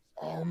 guys?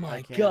 Oh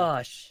my can.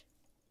 gosh.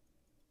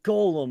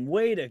 Golem,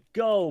 way to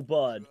go,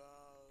 bud.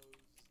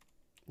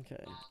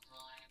 Okay.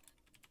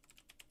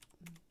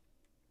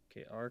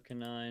 Okay,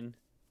 Arcanine.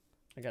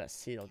 I got a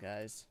Seedle,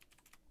 guys.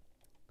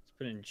 Let's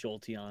put in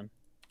Jolteon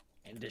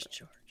and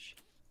Discharge.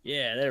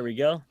 Yeah, there we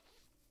go.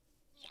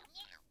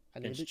 I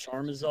need Against to...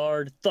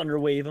 Charizard, Thunder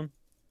Wave him.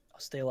 I'll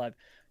stay alive.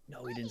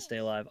 No, he didn't stay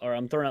alive. All right,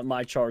 I'm throwing out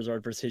my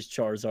Charizard versus his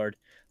Charizard.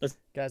 Let's.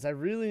 Guys, I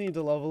really need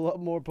to level up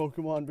more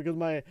Pokemon because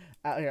my...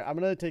 here, I'm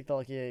going to take the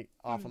Lucky Egg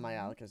off of my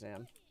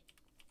Alakazam.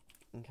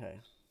 Okay.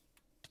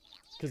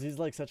 Because he's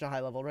like such a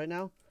high level right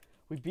now.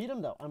 We beat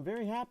him, though. I'm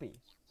very happy.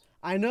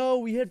 I know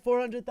we hit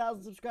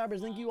 400,000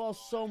 subscribers. Thank you all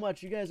so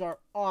much. You guys are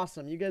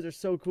awesome. You guys are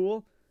so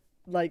cool.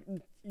 Like,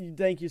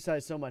 thank you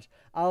guys so much.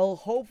 I'll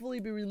hopefully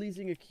be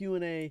releasing a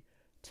Q&A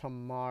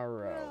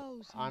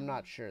tomorrow. I'm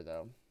not sure,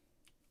 though.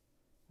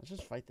 Let's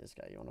just fight this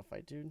guy. You want to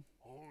fight, dude?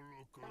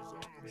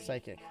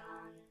 Psychic.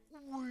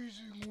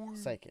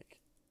 Psychic.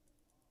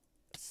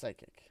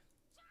 Psychic.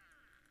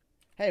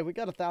 Hey, we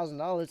got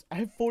 $1,000. I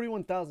have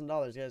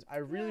 $41,000, guys. I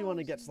really want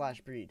to get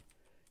Slash Breed.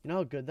 You know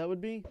how good that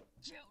would be?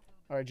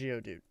 Or a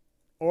Geodude.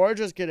 Or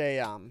just get a,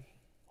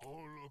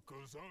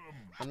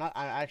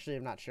 I actually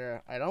am not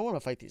sure. I don't want to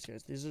fight these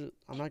guys. These are,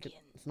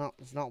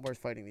 it's not worth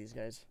fighting these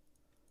guys.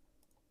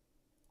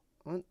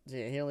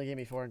 Yeah, he only gave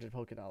me 400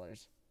 Poké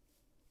Dollars.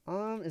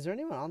 Is there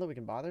anyone on that we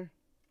can bother?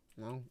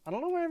 No. I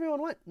don't know where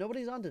everyone went.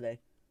 Nobody's on today.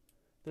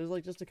 There's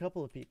like just a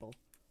couple of people.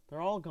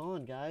 They're all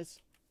gone, guys.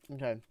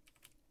 Okay.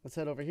 Let's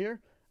head over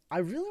here. I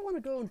really want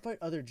to go and fight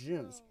other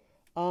gyms.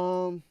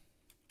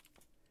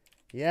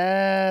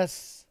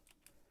 Yes.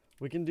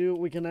 We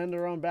can end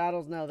our own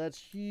battles now. That's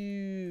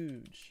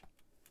huge.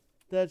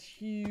 That's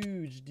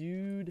huge,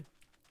 dude.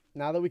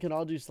 Now that we can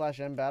all do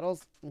 /M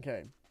battles.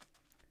 Okay.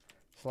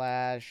 /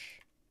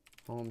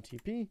 home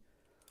TP.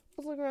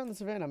 Let's look around the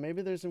savannah.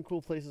 Maybe there's some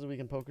cool places we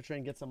can Poké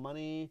Train, get some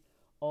money.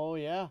 Oh,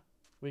 yeah.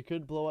 We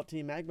could blow up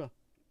Team Magma.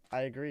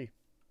 I agree.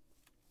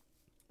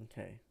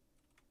 Okay.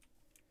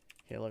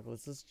 Okay, look.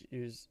 Let's just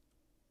use...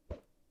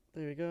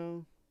 There we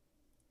go.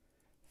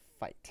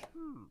 Fight.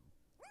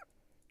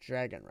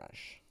 Dragon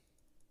Rush.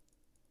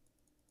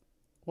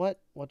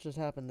 What? What just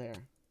happened there?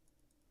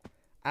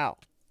 Ow.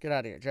 Get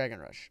out of here. Dragon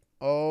Rush.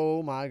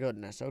 Oh, my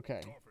goodness.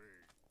 Okay.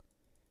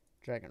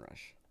 Dragon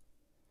Rush.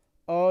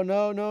 Oh,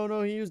 no, no,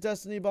 no. He used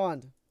Destiny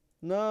Bond.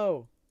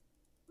 No.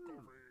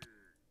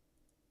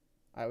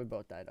 Alright, we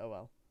both died. Oh,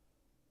 well.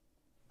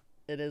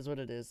 It is what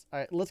it is.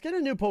 Alright, let's get a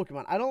new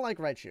Pokemon. I don't like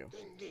Raichu.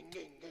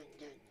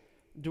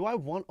 Do I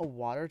want a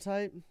water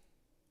type?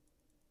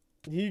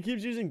 He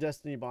keeps using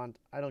Destiny Bond.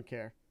 I don't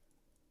care.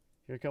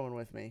 You're coming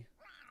with me.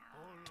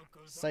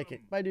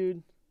 Psychic. Bye,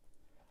 dude.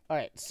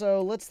 Alright,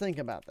 so let's think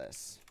about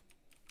this.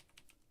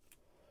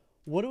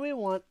 What do we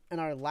want in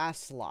our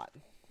last slot?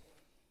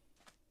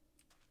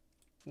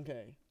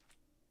 Okay.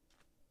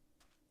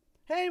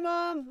 Hey,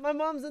 Mom! My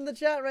mom's in the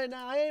chat right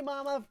now. Hey,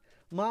 Mama.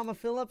 Mama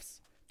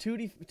Phillips.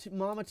 Tewtiy.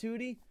 Mama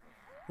Tewtiy.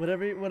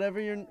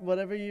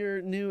 Whatever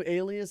your new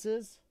alias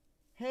is.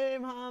 Hey,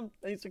 Mom.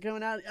 Thanks for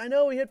coming out. I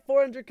know we hit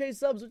 400k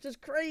subs, which is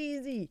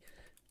crazy.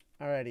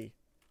 Alrighty.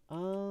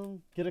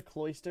 Get a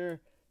Cloyster.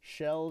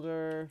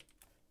 Shelter.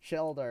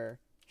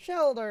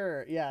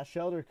 Yeah,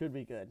 Shelter could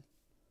be good.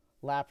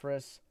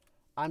 Lapras.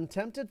 I'm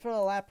tempted for a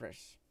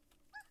Lapras.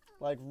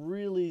 Like,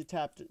 really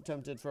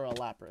tempted for a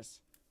Lapras.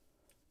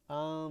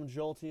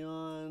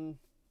 Jolteon.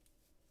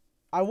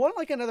 I want,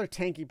 like, another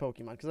tanky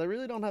Pokemon, because I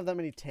really don't have that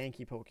many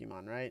tanky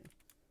Pokemon, right?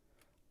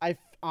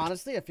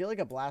 Honestly, I feel like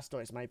a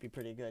Blastoise might be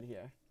pretty good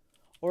here.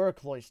 Or a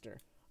Cloyster.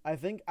 I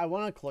think I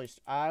want a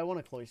Cloyster.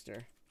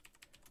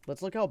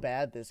 Let's look how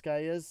bad this guy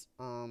is.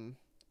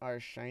 Our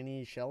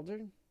shiny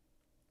Shelter.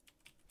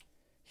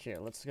 Here,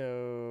 let's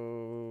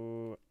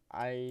go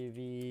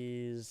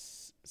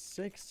IVs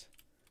 6.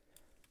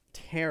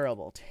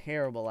 Terrible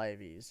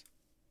IVs.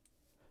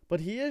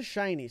 But he is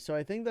shiny, so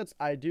I think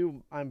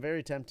I'm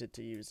very tempted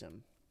to use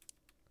him.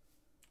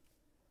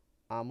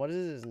 What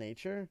is his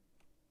nature?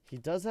 He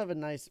does have a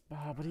nice,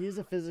 but he is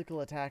a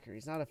physical attacker.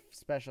 He's not a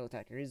special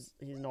attacker. He's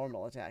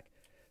normal attack.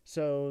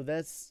 So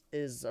this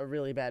is a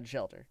really bad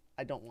Shelter.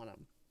 I don't want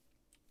him.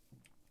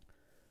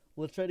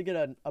 Let's try to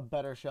get a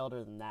better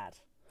Shelter than that.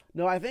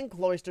 No, I think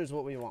Cloyster is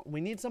what we want.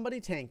 We need somebody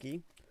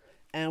tanky,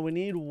 and we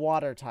need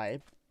water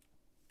type,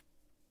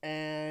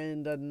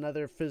 and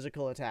another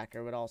physical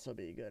attacker would also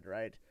be good,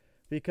 right?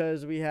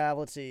 Because we have,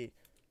 let's see,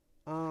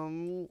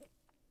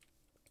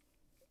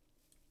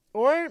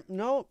 or,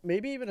 no,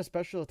 maybe even a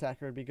special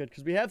attacker would be good,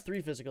 because we have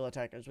 3 physical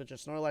attackers, which are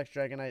Snorlax,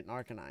 Dragonite, and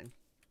Arcanine.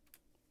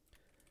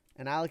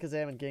 And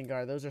Alakazam and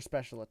Gengar, those are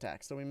special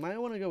attacks. So we might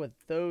want to go with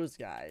those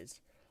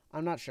guys.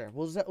 I'm not sure.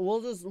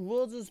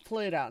 We'll just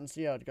play it out and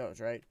see how it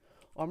goes, right?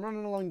 I'm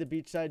running along the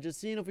beach side, just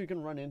seeing if we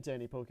can run into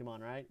any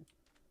Pokemon, right?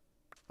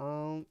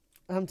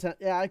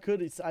 Yeah, I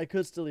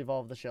could still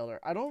evolve the Shelter.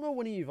 I don't know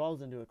when he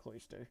evolves into a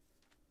Cloyster.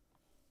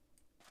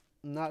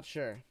 I'm not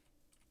sure.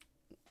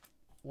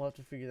 We'll have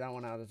to figure that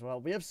one out as well.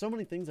 We have so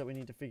many things that we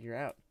need to figure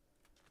out.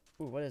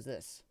 Ooh, what is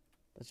this?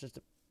 That's just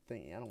a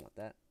thingy. I don't want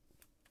that.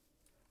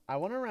 I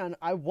want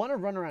to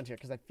run around here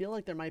because I feel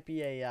like there might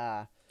be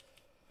a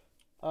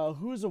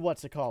who's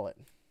it call it?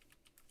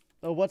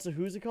 Oh,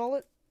 who's it call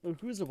it? Oh,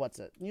 what's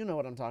it? You know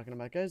what I'm talking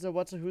about, guys.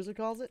 Who's it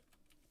calls it?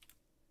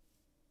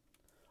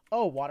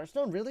 Oh,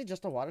 Waterstone? Really?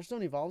 Just a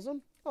Waterstone evolves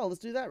them? Oh, let's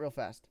do that real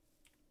fast.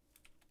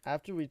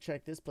 After we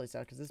check this place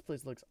out, because this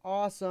place looks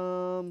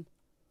awesome.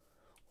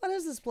 What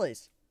is this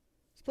place?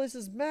 This place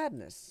is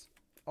madness.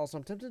 Also,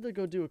 I'm tempted to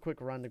go do a quick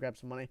run to grab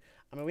some money.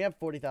 I mean, we have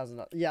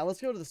 $40,000. Yeah,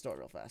 let's go to the store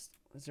real fast.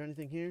 Is there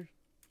anything here?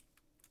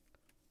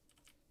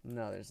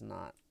 No, there's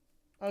not.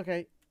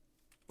 Okay.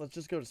 Let's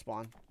just go to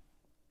spawn.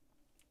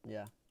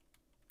 Yeah.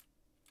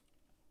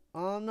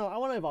 No, I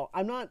want to evolve.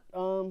 I'm not,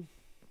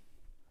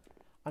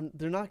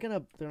 they're not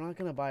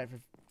gonna buy it for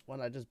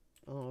what I just,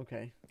 oh,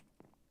 okay.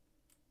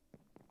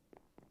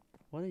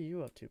 What are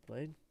you up to,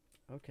 Blade?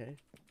 Okay.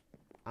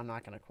 I'm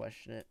not gonna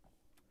question it.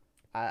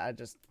 I'm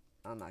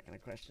not gonna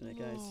question it,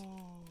 guys.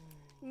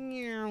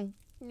 Meow.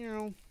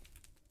 Meow.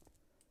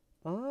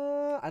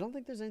 I don't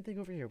think there's anything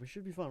over here. We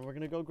should be fine. We're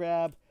gonna go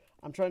grab,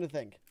 I'm trying to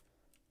think.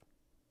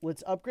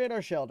 Let's upgrade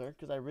our Shelter,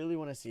 because I really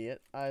want to see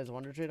it. Is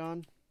Wonder Trade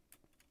on?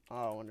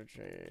 Oh, Wonder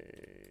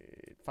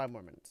Trade. 5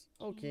 more minutes.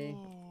 Okay.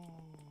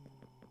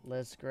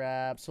 Let's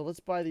grab, so let's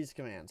buy these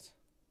commands.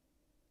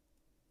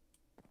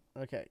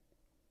 Okay.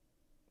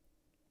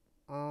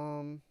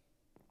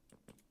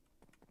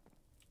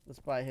 Let's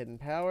buy Hidden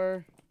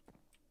Power.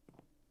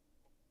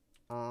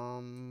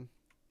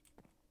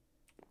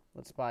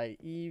 Let's buy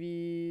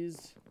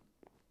EVs.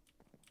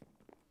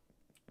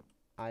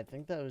 I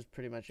think that was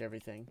pretty much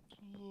everything.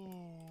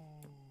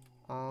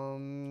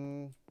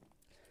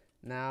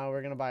 Now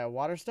we're gonna buy a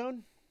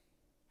Waterstone.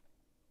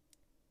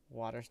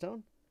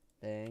 Waterstone.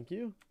 Thank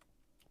you.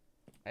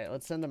 Alright,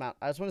 let's send them out.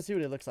 I just want to see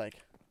what it looks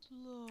like.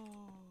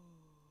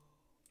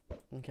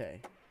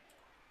 Okay.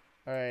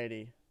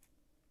 Alrighty.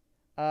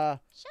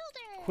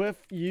 Quiff,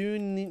 you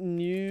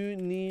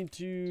need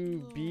to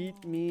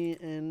beat me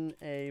in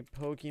a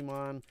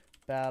Pokemon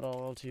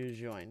battle to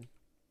join.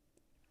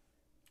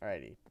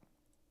 Alrighty.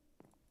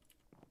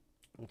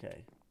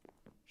 Okay.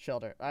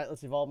 Shelter. Alright,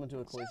 let's evolve him into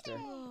a Cloyster.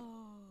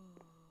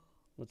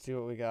 Let's see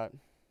what we got.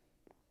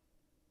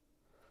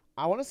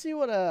 I want to see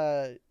what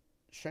a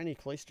shiny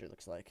Cloyster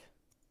looks like.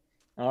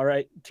 All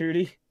right,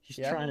 Tewtiy. He's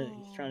Yeah? trying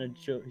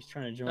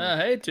to join.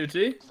 Hey,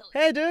 Tewtiy.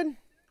 Hey, dude.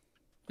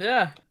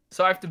 Yeah.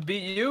 So I have to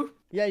beat you?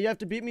 Yeah, you have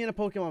to beat me in a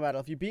Pokemon battle.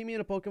 If you beat me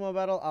in a Pokemon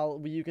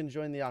battle, you can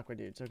join the Aqua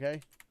Dudes,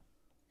 okay?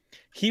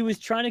 He was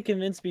trying to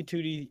convince me,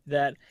 Tewtiy,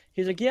 that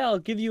he's like, yeah, I'll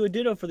give you a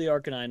Ditto for the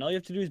Arcanine. All you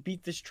have to do is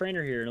beat this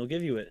trainer here, and he'll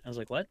give you it. I was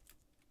like, what?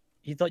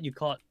 He thought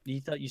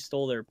you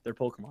stole their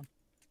Pokemon.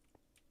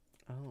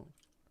 Oh,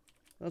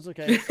 that's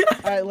okay.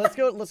 All right, let's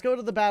go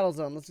to the battle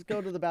zone. Let's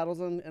go to the battle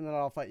zone, and then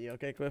I'll fight you.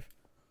 Okay, Quiff?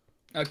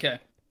 Okay.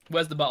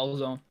 Where's the battle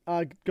zone?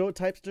 Go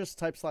just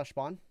type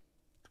 /spawn,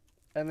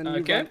 and then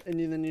you run,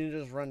 and then you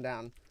just run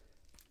down.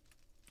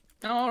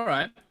 Oh, all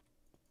right.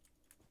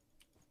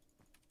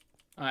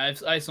 I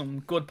have some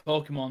good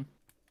Pokemon.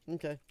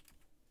 Okay.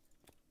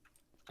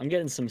 I'm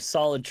getting some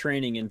solid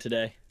training in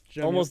today.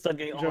 Almost done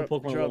getting all my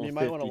Pokemon level you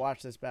might 50. want to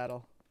watch this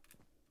battle.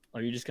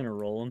 Are you just gonna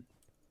roll him?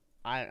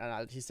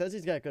 He says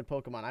he's got good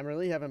Pokemon. I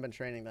really haven't been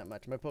training that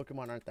much. My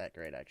Pokemon aren't that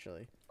great,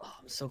 actually. Oh,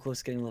 I'm so close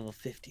to getting level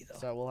 50 though.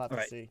 So we'll have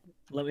to see.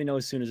 Let me know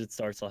as soon as it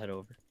starts. I'll head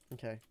over.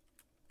 Okay.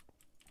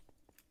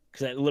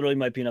 Because that literally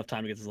might be enough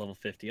time to get this level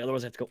 50.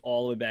 Otherwise, I have to go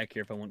all the way back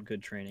here if I want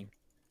good training.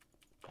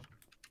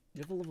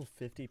 You have a level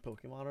 50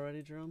 Pokemon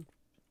already, Jerome?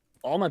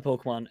 All my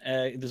Pokemon.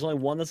 There's only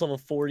one that's level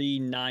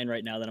 49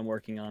 right now that I'm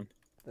working on.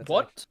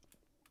 What?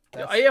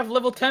 I have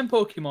level 10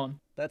 Pokemon.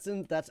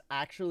 That's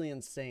actually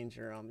insane,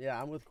 Jerome.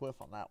 Yeah, I'm with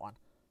Quiff on that one.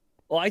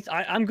 Well,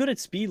 I'm good at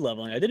speed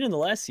leveling. I did it in the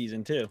last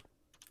season too.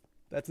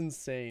 That's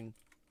insane.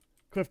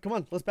 Quiff, come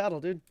on, let's battle,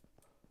 dude.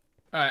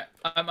 All right,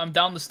 I'm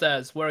down the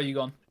stairs. Where are you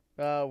gone?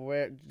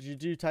 Where did you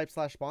do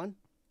type/spawn?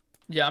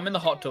 Yeah, I'm in the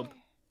hot tub.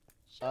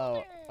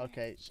 Oh,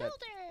 okay. That's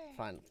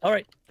fine. All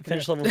right,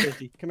 finish level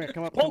 50. Come here,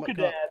 come up,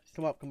 Pokedabs.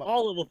 come up, come up.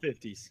 All level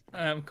 50s.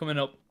 I'm coming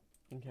up.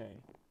 Okay.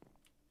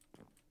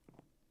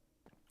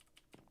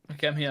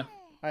 Okay, I'm here.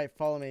 All right,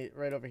 follow me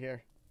right over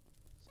here.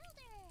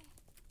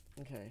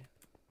 Okay.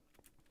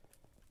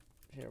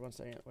 Here, 1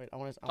 second. Wait, I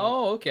want to.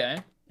 Oh, okay.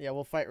 Yeah,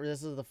 we'll fight.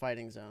 This is the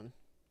fighting zone.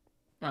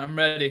 I'm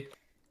ready.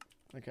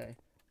 Okay.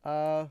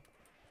 All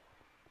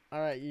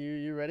right,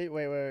 you ready?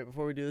 Wait.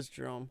 Before we do this,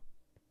 Jerome.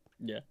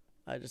 Yeah.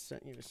 I just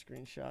sent you a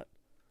screenshot.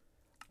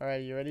 All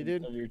right, you ready,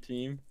 dude? Of your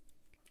team.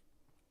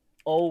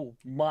 Oh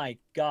my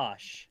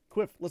gosh.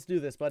 Quiff, let's do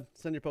this, bud.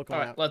 Send your Pokemon All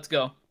right, out. let's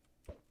go.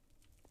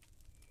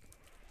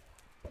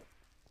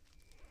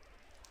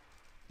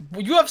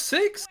 You have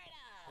 6?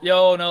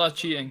 Yo, no, that's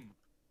cheating.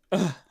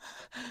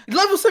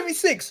 Level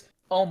 76!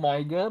 Oh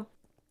my god.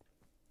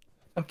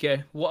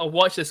 Okay,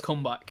 watch this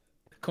comeback.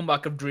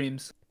 Comeback of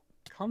dreams.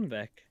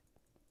 Comeback.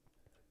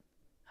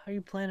 How are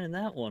you planning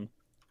that one?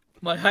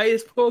 My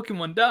highest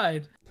Pokemon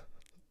died.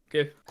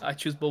 Okay, I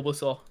choose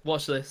Bulbasaur.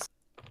 Watch this.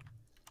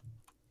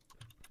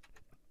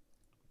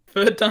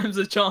 Third time's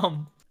a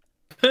charm.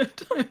 Third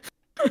time.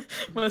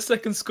 My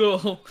second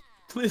score.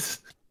 Please.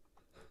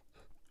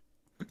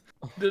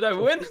 Did I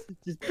win? This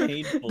is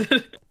painful.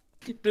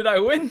 Did I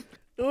win?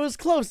 It was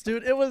close,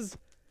 dude. It was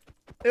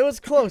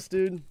close,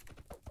 dude.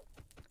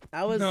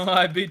 No,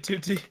 I beat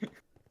Tewtiy.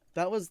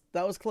 That was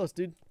close,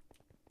 dude.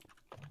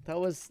 That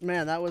was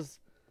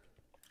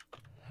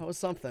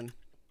something.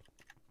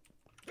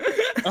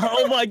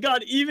 Oh my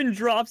god, even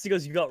drops. He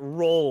goes, you got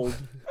rolled.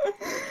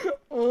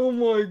 Oh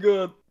my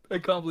god. I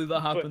can't believe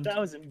that happened. That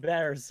was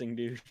embarrassing,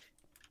 dude.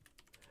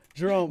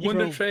 Jerome, Win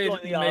the trade The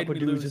made me Aqua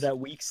lose. to that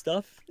weak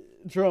stuff.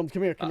 Jerome,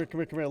 come here. Look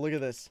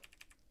at this.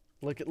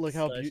 Look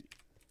how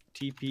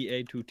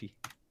TPA Tewtiy.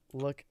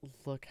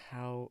 look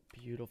how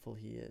beautiful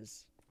he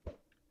is.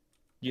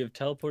 You have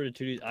teleported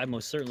to. I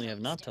most certainly have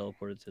not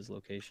teleported to his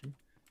location.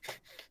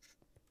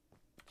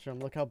 Jerome,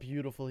 look how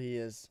beautiful he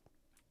is.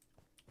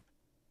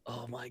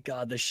 Oh my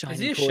god, the shiny Is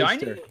he a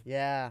cloister. shiny?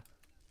 Yeah.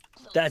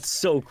 That's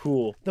so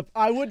cool.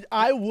 I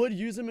would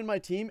use him in my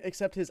team,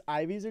 except his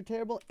IVs are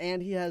terrible,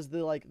 and he has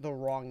the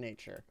wrong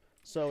nature.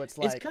 So it's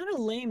like. It's kind of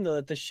lame though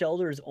that the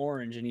Shelter is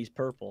orange and he's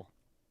purple.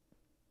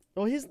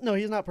 Oh, he's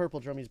not purple,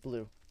 Drum. He's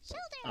blue.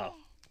 Oh.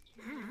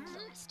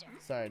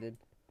 Sorry, dude.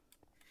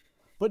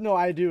 But no,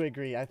 I do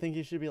agree. I think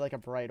he should be like a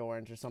bright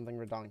orange or something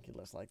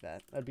redonkulous like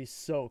that. That'd be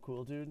so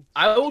cool, dude.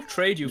 I will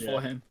trade you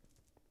for him.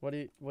 What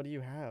do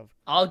you have?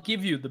 I'll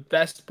give you the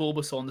best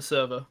Bulbasaur on the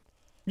server.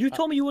 You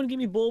told me you wouldn't give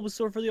me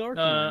Bulbasaur for the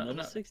Arcanine,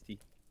 level 60.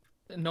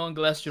 No one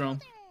less,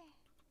 Jerome.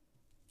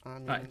 I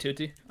mean, Alright,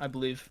 Tewtiy, I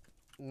believe.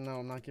 no,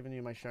 I'm not giving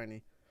you my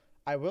shiny.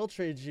 I will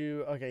trade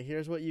you. Okay,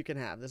 here's what you can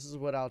have. This is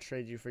what I'll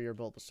trade you for your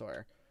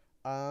Bulbasaur.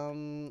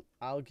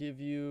 I'll give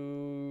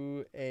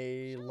you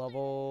a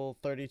level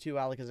 32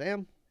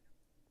 Alakazam.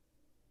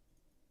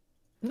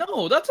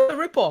 No, that's a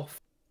ripoff.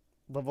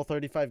 Level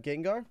 35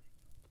 Gengar.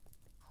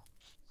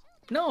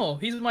 No,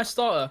 he's my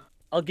starter.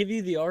 I'll give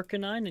you the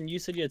Arcanine, and you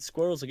said you had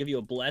Squirrels. I'll give you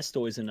a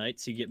Blastoise a night,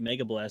 so you get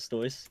Mega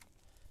Blastoise.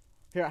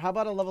 Here, how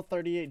about a level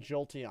 38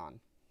 Jolteon?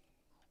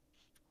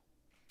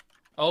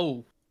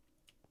 Oh.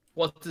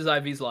 What's his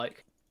IVs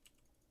like?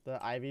 The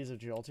IVs of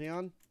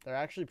Jolteon? They're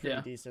actually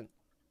pretty decent.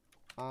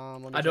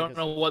 I don't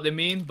know what they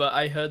mean, but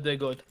I heard they're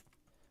good.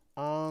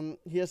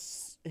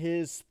 His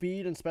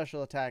speed and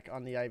special attack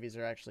on the IVs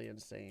are actually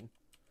insane.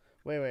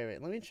 Wait.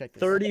 Let me check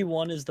this.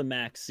 31 is the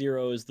max,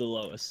 0 is the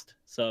lowest.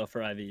 So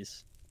for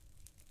IVs.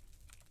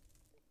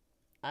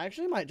 I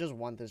actually might just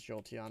want this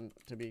Jolteon,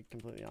 to be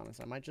completely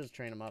honest. I might just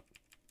train him up.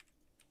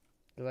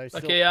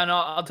 Okay, yeah, no,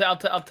 I'll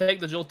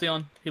take the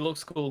Jolteon. He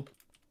looks cool.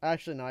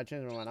 Actually, no, I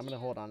changed my mind. I'm gonna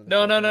hold on to this.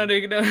 No,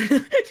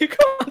 you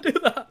can't do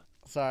that.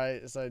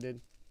 Sorry,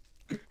 dude.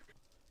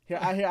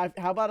 Here,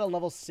 how about a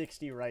level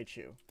 60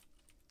 Raichu?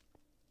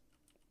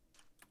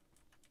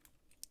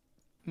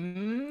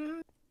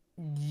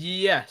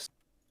 Yes.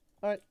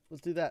 All right,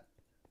 let's do that.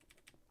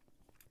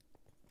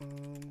 Let's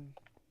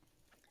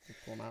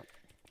pull him out.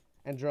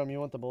 And Jerome, you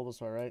want the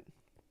Bulbasaur, right?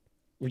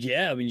 Well,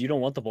 yeah, I mean, you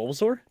don't want the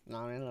Bulbasaur?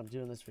 No, man, I'm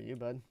doing this for you,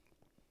 bud.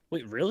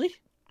 Wait, really?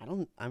 I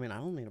don't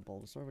need a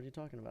Bulbasaur. What are you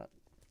talking about?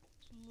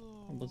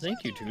 Well,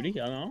 thank you, Tewtiy.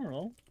 I don't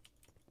know.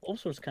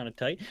 Bulbasaur's kind of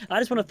tight. I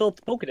just want to fill up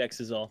the Pokedex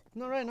is all.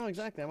 No, right, no,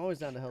 exactly. I'm always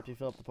down to help you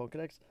fill up the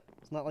Pokedex.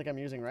 It's not like I'm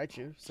using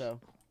Raichu, so.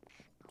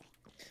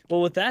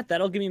 Well, with that,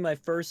 that'll give me my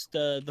first,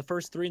 the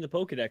first 3 in the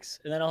Pokedex,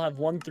 and then I'll have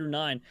 1 through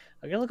 9.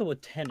 I gotta look at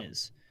what 10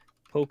 is.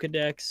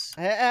 Pokedex.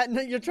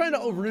 No, you're trying to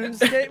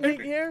RuneScape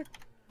me here?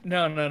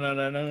 No.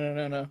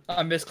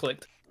 I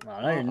misclicked.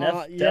 Oh,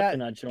 no, you're yeah. definitely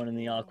not joining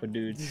the Aqua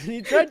Dudes.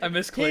 He tried I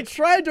misclicked. He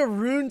tried to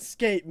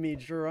RuneScape me,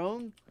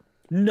 Jerome.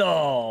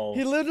 No.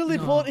 He literally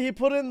put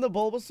in the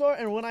Bulbasaur,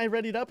 and when I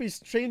readied up, he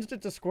changed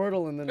it to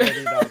Squirtle and then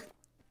readied up.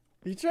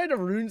 He tried to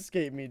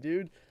RuneScape me,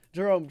 dude.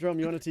 Jerome,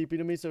 you want to TP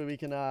to me so we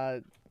can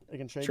I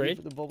can trade you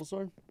for the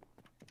Bulbasaur?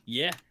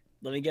 Yeah.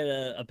 Let me get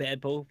a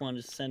bad Pokemon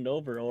to send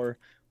over, or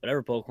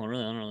whatever Pokemon.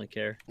 Really, I don't really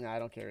care. Nah, I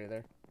don't care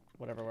either.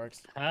 Whatever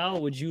works. How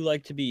would you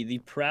like to be the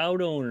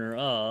proud owner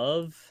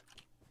of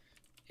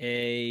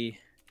a?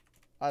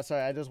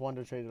 Sorry, I just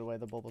wanted to trade it away.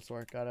 The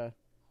Bulbasaur.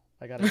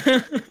 I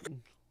gotta.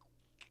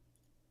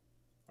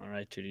 All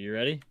right, Tewtiy, you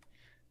ready?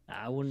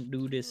 I wouldn't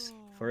do this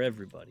for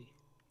everybody,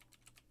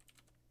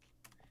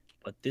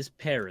 but this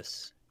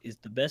Paris is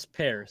the best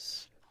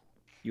Paris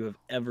you have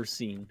ever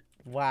seen.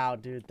 Wow,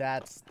 dude,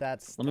 that's.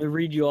 Let me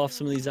read you off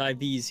some of these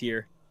IVs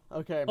here.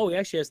 Okay. Oh, he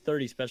actually has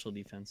 30 special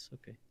defense.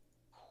 Okay.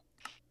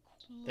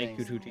 Thank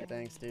you, Tewtiy.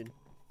 Thanks, dude.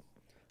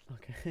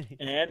 Okay.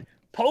 And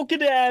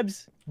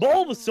Pokedabs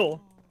Bulbasaur.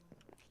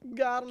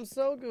 Got him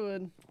so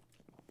good.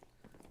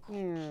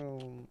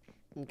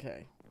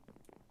 Okay.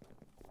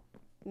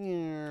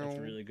 That's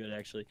really good,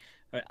 actually.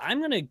 All right,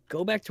 I'm gonna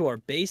go back to our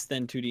base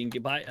then, Tewtiy,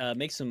 and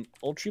make some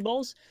Ultra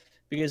Balls,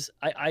 because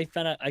I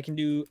found out I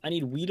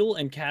need Weedle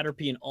and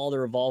Caterpie in all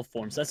their evolved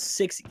forms. That's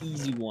 6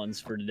 easy ones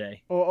for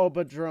today.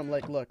 But Jerome,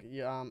 like, look,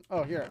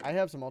 oh, here, I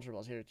have some Ultra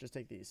Balls here. Just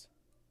take these.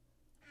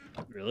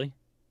 Really?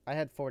 I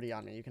had 40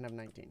 on me. You can have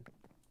 19.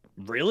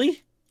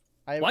 Really?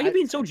 Why are you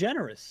being so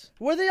generous?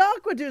 We're the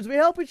Aqua Dudes. We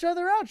help each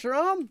other out,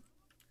 Jerome.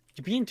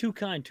 You're being too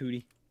kind,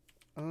 Tewtiy.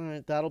 All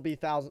right, that'll be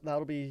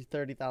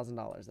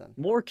 $30,000 then.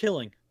 More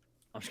killing.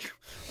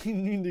 You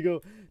need to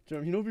go,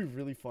 Jerome. You know what'd be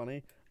really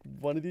funny?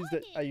 One of these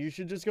you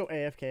should just go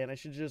AFK, and I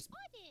should just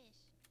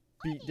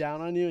beat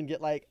down on you and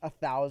get like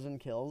 1,000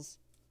 kills.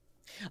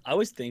 I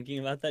was thinking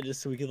about that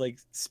just so we could like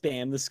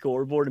spam the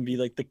scoreboard and be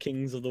like the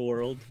kings of the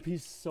world. It'd be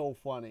so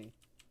funny.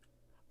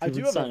 Oh,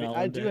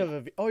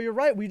 you're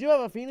right. We do have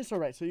a Venusaur,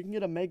 right? So you can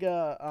get a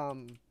Mega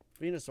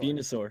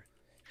Venusaur.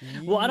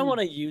 Well, I don't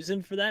want to use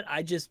him for that.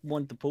 I just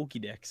want the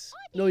Pokédex.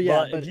 No,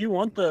 yeah. But if you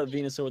want the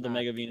Venusaur with the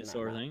Mega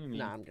Venusaur thing, I mean...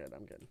 Nah, I'm good.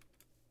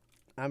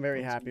 I'm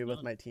very happy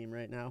with my team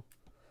right now.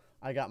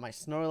 I got my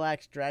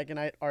Snorlax,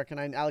 Dragonite,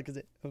 Arcanine,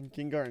 Alakazam,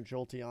 Gengar, and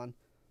Jolteon.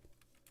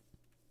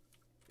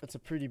 That's a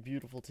pretty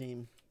beautiful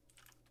team.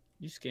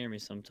 You scare me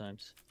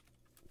sometimes.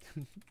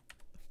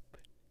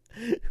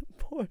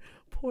 Poor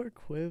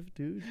Quiv,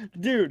 dude.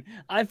 Dude,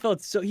 I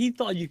felt so... He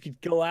thought you could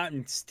go out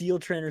and steal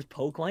trainers'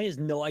 Pokemon. He has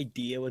no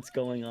idea what's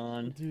going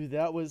on. Dude,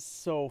 that was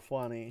so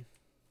funny.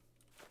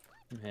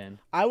 Man.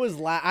 I was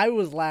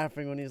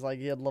laughing when he's like,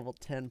 he had level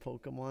 10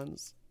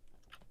 Pokemons.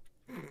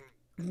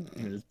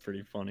 It was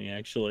pretty funny,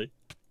 actually.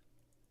 It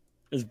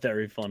was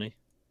very funny.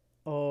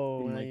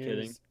 Oh, am I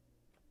kidding?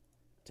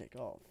 Take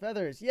all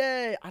feathers.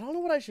 Yay! I don't know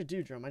what I should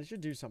do, Drum. I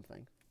should do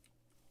something.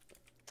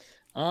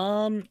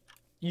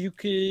 You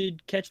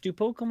could catch new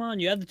Pokemon.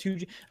 You have the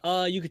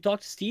 2G. You could talk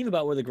to Steve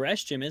about where the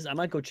grass gym is. I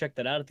might go check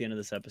that out at the end of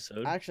this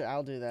episode. Actually,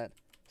 I'll do that.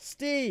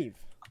 Steve!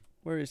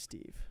 Where is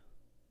Steve?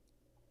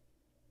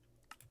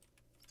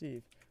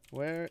 Steve,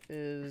 where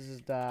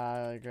is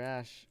the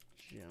grass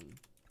gym?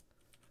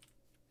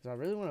 Because I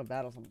really want to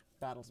battle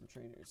some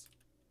trainers.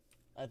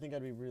 I think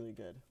I'd be really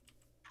good.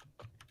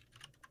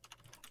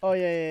 Oh,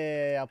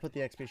 yeah. I'll put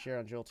the XP share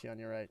on Jolteon,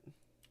 you're right.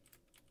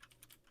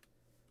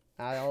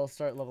 I'll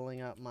start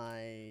leveling up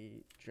my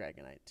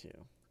Dragonite, too.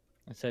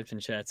 I typed in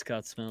chat,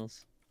 Scott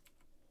smells.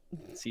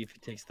 See if he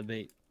takes the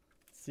bait.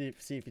 See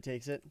if he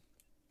takes it.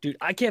 Dude,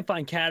 I can't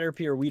find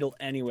Caterpie or Weedle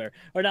anywhere.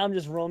 Right now I'm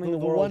just roaming the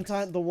world.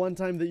 The one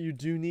time that you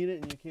do need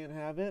it and you can't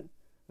have it.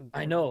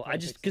 I know.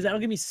 Because that'll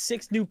give me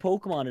 6 new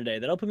Pokemon today.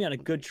 That'll put me on a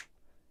good...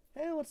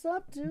 Hey, what's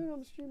up, dude?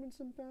 I'm streaming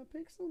some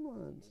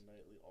Pixelmons.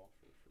 Nightly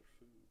offer for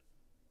food.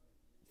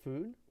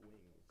 Food?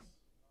 Wings.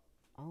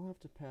 I'll have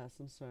to pass.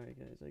 I'm sorry,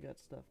 guys. I got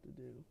stuff to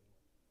do.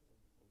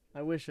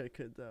 I wish I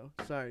could, though.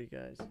 Sorry,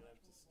 guys. I have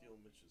to steal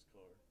Mitch's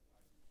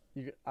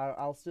car.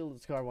 I'll steal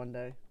this car one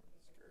day.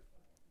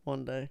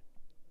 One day.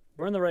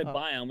 We're in the right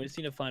biome. We just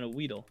need to find a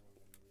Weedle.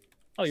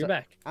 Oh, you're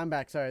back. I'm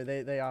back. Sorry,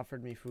 they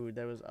offered me food.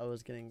 I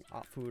was getting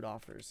food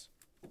offers.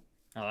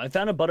 Oh, I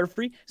found a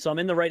Butterfree, so I'm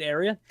in the right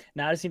area.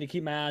 Now I just need to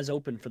keep my eyes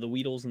open for the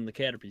Weedles and the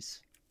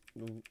Caterpies.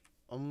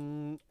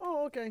 Oh,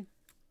 okay.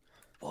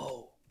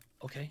 Whoa.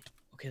 Okay.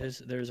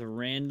 There's a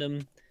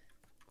random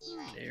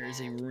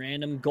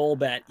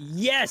Golbat.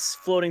 Yes,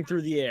 floating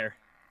through the air.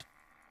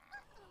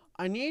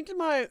 I need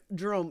my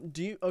Jerome.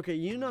 You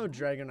know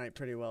Dragonite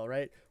pretty well,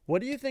 right? What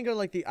do you think are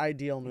like the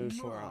ideal moves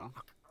for him?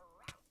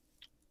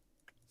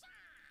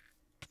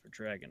 For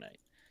Dragonite.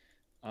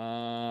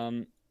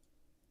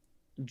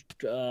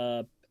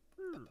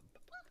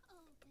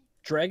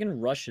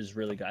 Dragon Rush is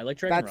really good. I like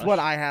Dragon Rush. That's what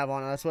I have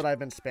on. That's what I've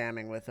been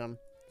spamming with him.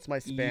 It's my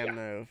spam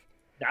move.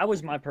 That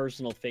was my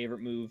personal favorite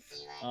move.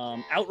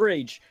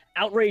 Outrage.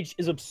 Outrage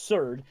is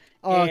absurd.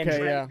 Oh, And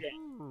okay, yeah.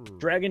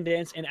 Dragon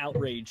Dance and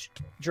Outrage.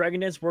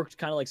 Dragon Dance worked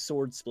kind of like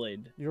Sword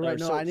Blade. You're right. Or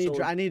No, Sword- I need Sword-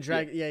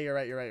 Dragon. Yeah, you're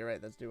right. You're right. You're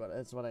right.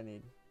 That's what I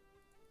need.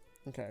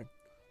 Okay.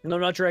 No,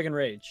 not Dragon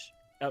Rage.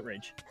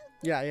 Outrage.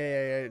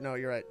 Yeah. No,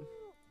 you're right.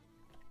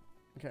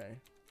 Okay.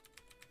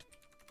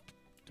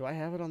 Do I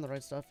have it on the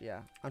right stuff? Yeah.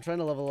 I'm trying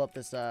to level up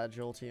this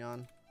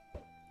Jolteon.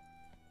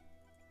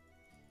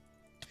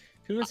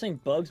 People are saying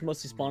bugs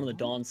mostly spawn in the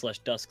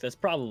dawn/dusk. That's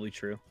probably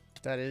true.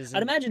 That is.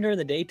 I'd imagine during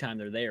the daytime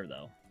they're there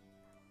though.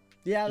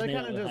 Yeah, they're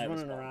Just kind of maybe just high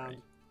running spawn around. rate.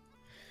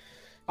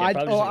 Yeah,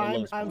 probably just like a low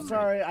I'm spawn rate.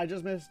 sorry. I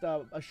just missed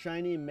a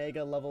shiny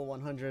Mega level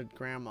 100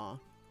 Grandma.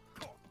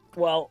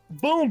 Well,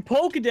 boom,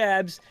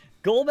 Pokedabs.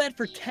 Goal bet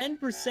for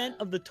 10%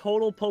 of the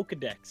total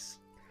Pokedex.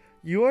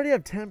 You already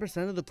have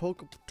 10% of the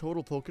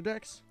total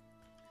Pokedex?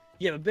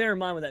 Yeah, but bear in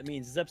mind what that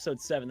means. It's episode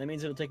 7. That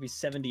means it'll take me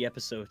 70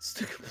 episodes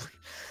to complete.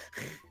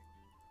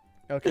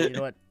 Okay, you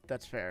know what?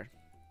 That's fair.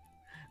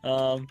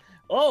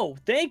 Oh,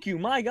 thank you.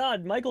 My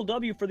God, Michael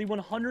W. for the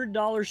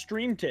 $100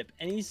 stream tip.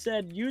 And he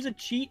said, use a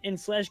cheat and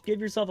 / give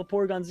yourself a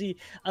Porygon Z.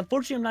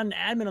 Unfortunately, I'm not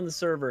an admin on the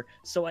server,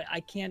 so I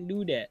can't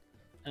do that.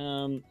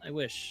 I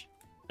wish.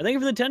 I thank you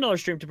for the $10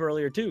 stream tip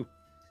earlier, too.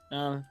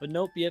 But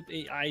nope, yep,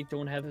 I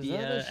don't have Is the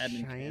that a admin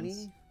shiny?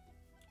 commands.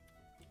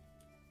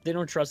 They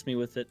don't trust me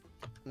with it.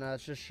 No,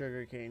 it's just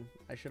sugarcane.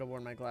 I should have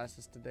worn my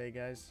glasses today,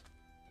 guys.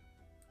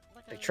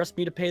 They trust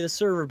me to pay the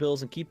server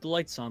bills and keep the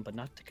lights on, but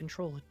not to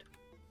control it.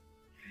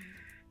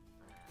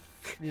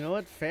 You know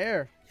what?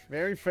 Fair.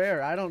 Very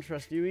fair. I don't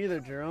trust you either,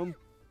 Jerome.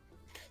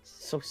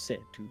 So sad,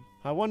 dude.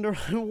 I wonder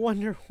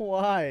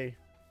why.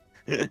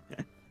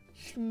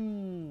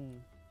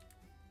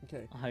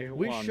 Okay.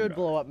 We should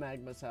blow up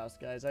Magma's house,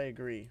 guys. I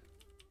agree.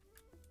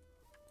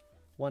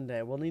 One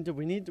day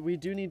we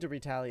do need to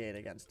retaliate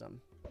against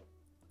him.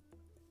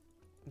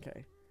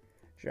 Okay.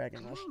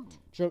 Dragon Rush.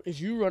 So if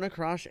you run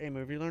across a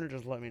movie learner,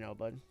 just let me know,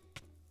 bud.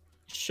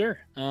 Sure.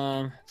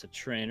 It's a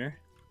trainer.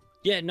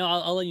 Yeah, no,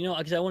 I'll let you know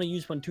because I want to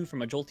use one too for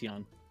my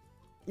Jolteon.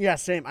 Yeah,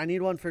 same. I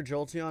need one for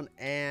Jolteon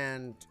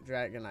and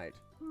Dragonite.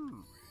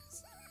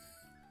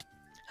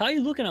 How are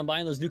you looking on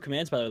buying those new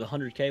commands, by the way, the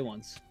 100K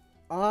ones?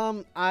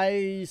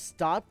 I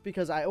stopped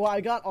because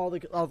I got all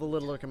the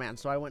littler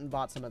commands, so I went and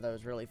bought some of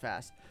those really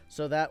fast.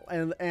 So that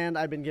and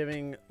I've been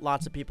giving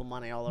lots of people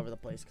money all over the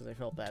place because I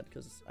felt bad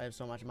because I have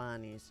so much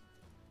monies.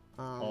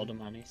 All the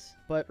monies.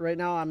 But right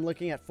now I'm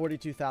looking at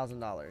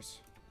 $42,000.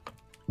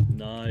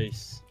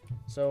 Nice.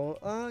 So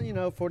you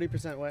know,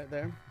 40% wet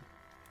there.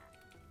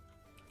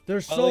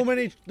 There's I so like-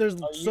 many.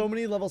 There's Are so you-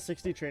 many level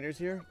 60 trainers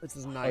here. This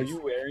is nice. Are you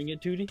wearing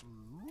it, Tewtiy?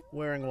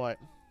 Wearing what?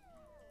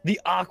 The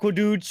Aqua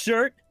Dude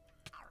shirt?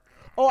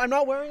 Oh, I'm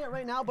not wearing it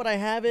right now, but I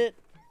have it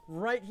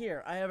right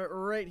here. I have it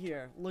right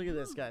here. Look at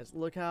this, guys.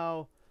 Look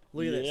at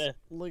Yeah. this.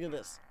 Look at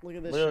this. Look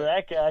at this. Look at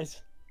shirt. that,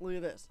 guys. Look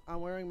at this.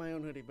 I'm wearing my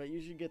own hoodie, but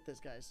you should get this,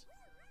 guys.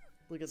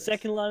 Look at this.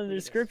 Second line in the Look at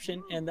this.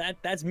 description, and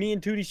that's me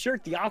and Tewtiy's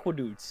shirt, the Aqua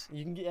Dudes.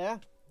 You can get, yeah.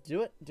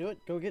 Do it.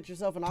 Go get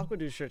yourself an Aqua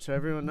Dude shirt so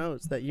everyone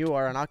knows that you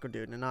are an Aqua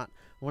Dude and not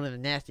one of the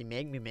nasty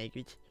Magma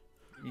makers.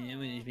 Yeah,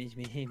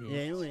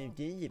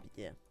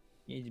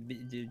 Yeah.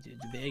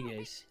 the bad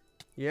guys.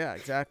 Yeah,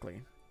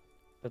 exactly.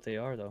 But they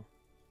are, though.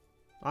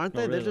 Aren't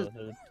No, they?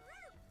 really,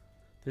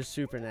 They're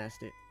super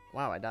nasty.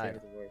 Wow, I they're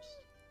died. the worst.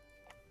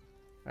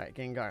 Alright,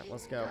 Gengar,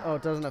 let's go. Oh,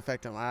 it doesn't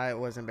affect him. It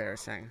was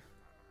embarrassing.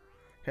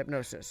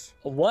 Hypnosis.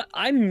 What?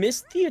 I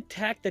missed the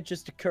attack that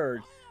just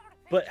occurred,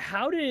 but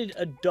how did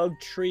a Doug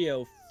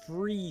Trio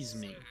freeze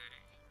me?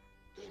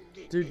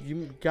 Dude,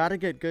 you gotta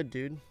get good,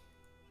 dude.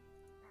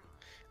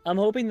 I'm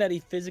hoping that he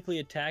physically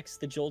attacks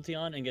the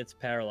Jolteon and gets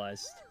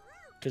paralyzed,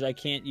 because I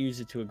can't use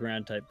it to a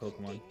ground-type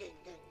Pokemon.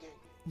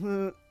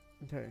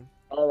 Okay.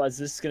 Otherwise,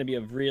 this is gonna be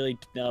a really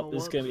this is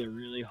what- gonna be a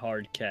really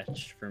hard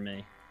catch for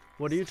me.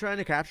 What are you trying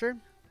to capture?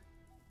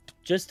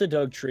 Just the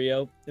Doug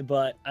Trio,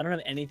 but I don't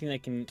have anything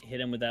that can hit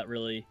him without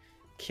really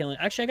killing.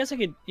 Actually, I guess I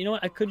could. You know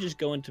what? I could just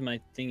go into my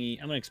thingy.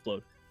 I'm gonna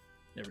explode.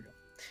 There we go.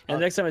 And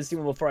the next time I see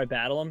one before I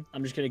battle him,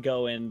 I'm just gonna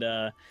go and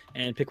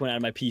pick one out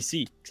of my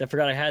PC because I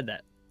forgot I had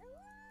that.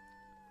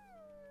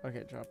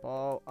 Okay, drop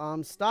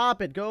ball.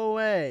 Stop it. Go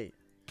away.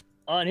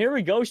 And here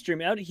we go, stream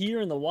out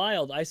here in the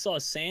wild. I saw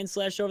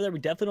Sandslash over there. We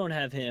definitely don't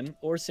have him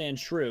or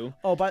Sandshrew.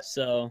 Oh, but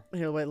So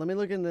here, wait. Let me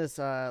look in this.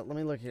 Let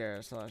me look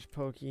here. /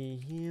 Pokey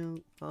heal.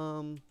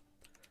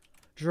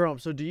 Jerome.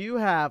 So do you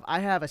have? I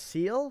have a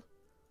seal.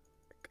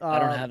 I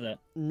don't have that.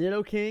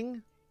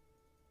 Nidoking.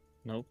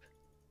 Nope.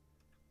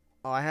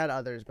 Oh, I had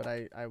others, but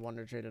I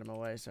Wonder traded them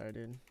away. Sorry,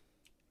 dude.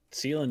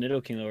 Seal and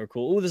Nidoking though are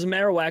cool. Ooh, there's a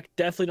Marowak.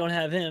 Definitely don't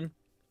have him.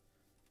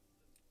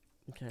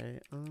 Okay.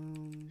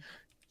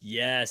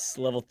 Yes,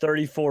 level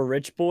 34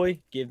 rich boy.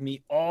 Give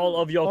me all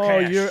of your Oh,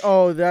 cash.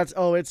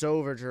 it's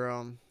over,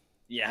 Jerome.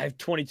 Yeah, I have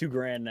 22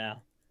 grand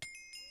now.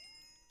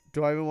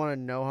 Do I even want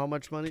to know how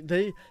much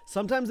money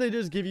sometimes they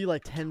just give you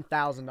like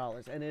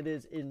 $10,000, and it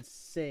is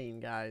insane,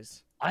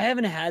 guys. I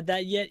haven't had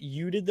that yet.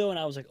 You did though, and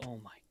I was like, oh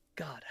my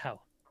god,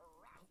 how?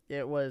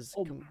 It was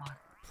Oh my god.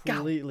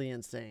 completely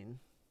insane.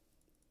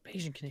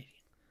 Asian Canadian.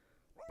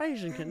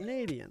 Asian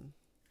Canadian.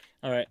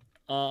 All right.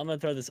 I'm gonna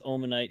throw this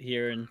Omanite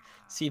here and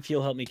see if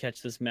he'll help me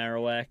catch this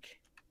Marowak.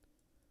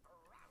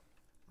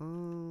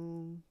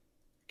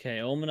 Okay,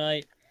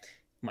 Omanite.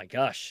 Oh my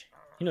gosh,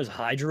 he knows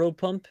Hydro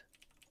Pump.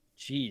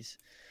 Jeez.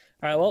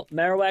 All right. Well,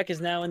 Marowak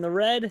is now in the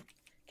red.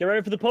 Get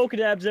ready for the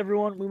Pokedabs,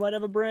 everyone. We might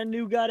have a brand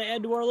new guy to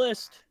add to our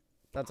list.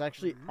 That's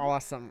actually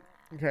awesome.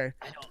 Okay.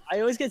 I know. I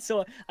always get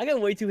I get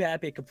way too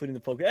happy at completing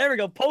the There we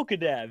go.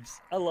 Pokedabs.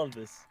 I love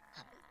this.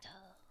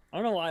 I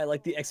don't know why I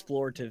like the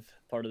explorative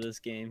part of this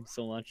game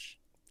so much.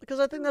 Because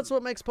I think that's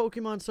what makes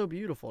Pokemon so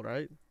beautiful,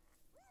 right?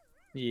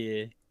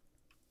 Yeah.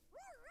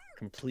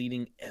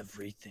 Completing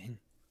everything.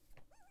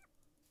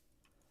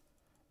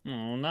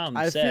 Oh, now I'm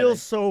I sad. feel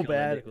so killed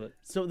bad. Diglett.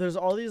 So there's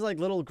all these like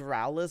little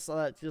Growlithe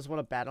that just want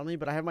to battle me,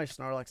 but I have my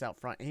Snorlax out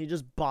front, and he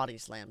just body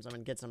slams them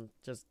and gets them.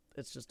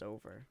 It's just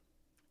over.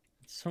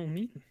 It's so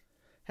mean.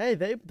 Hey,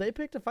 they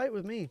picked a fight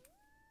with me.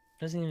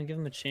 Doesn't even give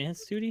him a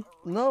chance, Tewtiy.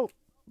 No,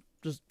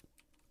 just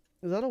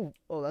is that a?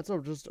 Oh, that's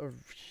just a.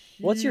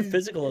 What's your huge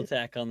physical hit.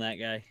 attack on that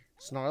guy?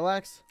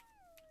 Snorlax?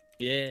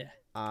 Yeah.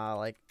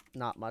 Like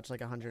not much,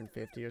 like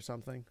 150 or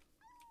something.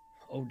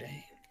 Oh,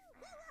 dang.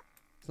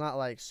 It's not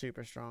like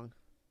super strong.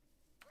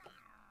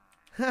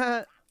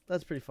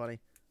 That's pretty funny.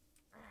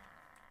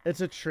 It's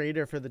a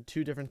trader for the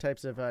 2 different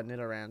types of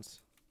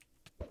Nidorans.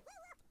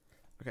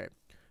 Okay.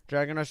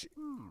 Dragon Rush.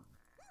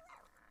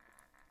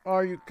 Oh,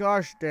 you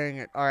gosh dang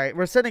it. Alright,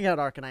 we're sending out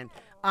Arcanine.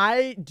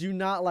 I do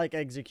not like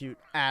Execute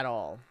at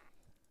all.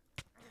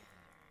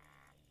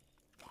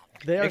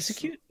 They are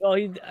Execute? Well,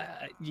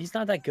 he's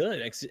not that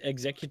good.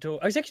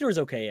 Executor is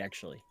okay,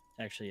 actually.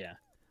 Actually, yeah.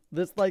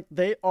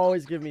 they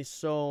always give me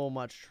so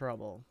much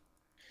trouble.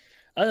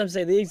 I was gonna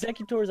say the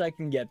Executors I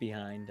can get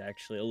behind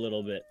actually a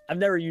little bit. I've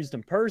never used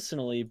them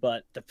personally,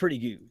 but they're pretty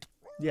good.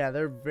 Yeah,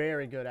 they're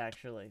very good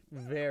actually.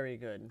 Very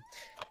good.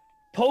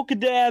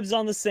 Pokedabs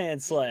on the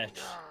Sand Slash.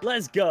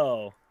 Let's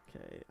go.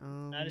 Okay.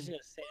 I'm just gonna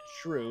Sand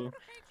Shrew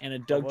and a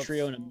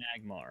Dugtrio what's- and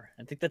a Magmar.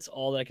 I think that's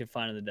all that I can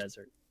find in the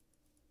desert.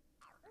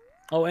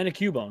 Oh, and a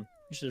Cubone.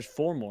 There's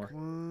 4 more.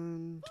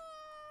 1.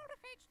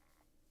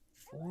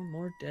 4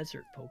 more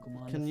desert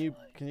Pokemon.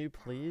 Can you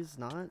please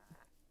not?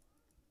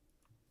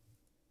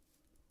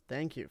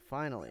 Thank you.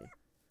 Finally.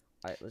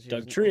 All right, let's use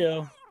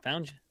Dugtrio.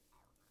 Found you.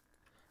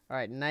 All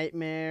right,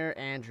 Nightmare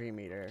and Dream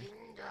Eater.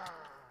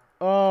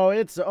 Oh,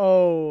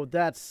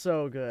 that's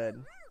so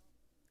good.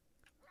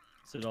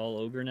 Is it all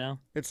ogre now?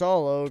 It's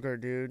all ogre,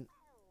 dude.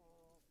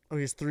 Oh,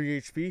 he's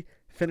 3 HP.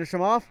 Finish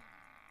him off.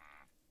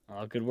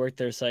 Oh, good work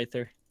there,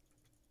 Scyther.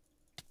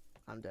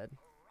 I'm dead.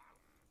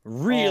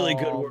 Really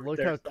good Oh, work look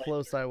there, how Scyther.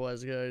 close I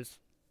was, guys.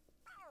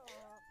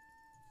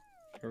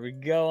 Here we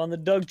go on the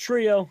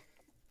Dugtrio.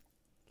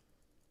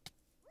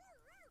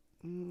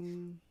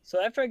 So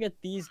after I get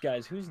these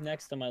guys, who's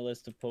next on my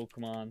list of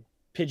Pokemon?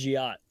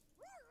 Pidgeot.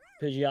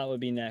 Pidgeot would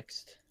be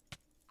next.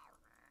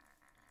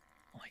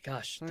 Oh my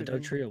gosh, Sorry, the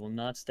dude. Dugtrio will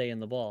not stay in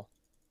the ball.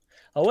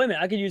 Oh, wait a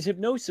minute. I could use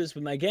Hypnosis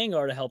with my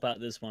Gengar to help out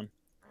this one.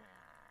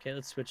 Okay,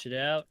 let's switch it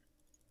out.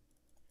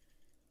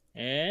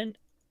 And,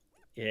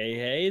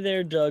 hey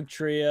there,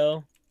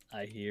 Dugtrio.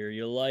 I hear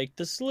you like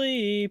to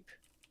sleep.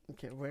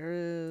 Okay, where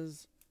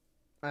is...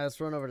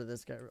 let's run over to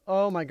this guy.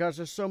 Oh my gosh,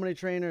 there's so many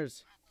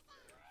trainers.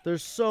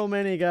 There's so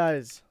many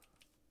guys.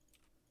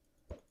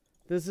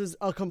 This is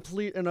a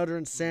complete and utter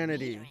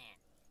insanity.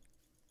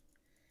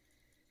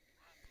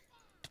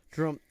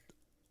 Jerome,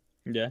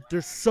 Yeah.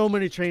 there's so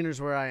many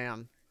trainers where I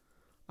am.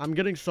 I'm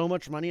getting so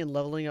much money and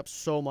leveling up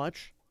so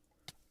much.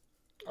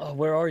 Oh,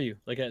 where are you?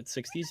 Like at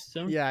 60s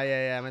zone? Yeah,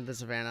 I'm at the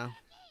Savannah.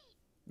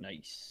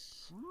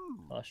 Nice.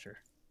 Usher.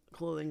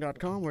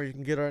 Clothing.com where you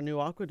can get our new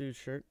Aqua Dude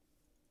shirt.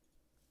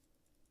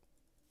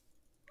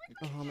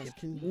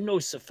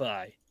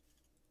 Hypnosify.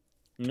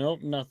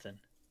 Nope, nothing.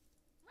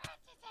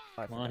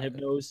 I Come on, forgot it.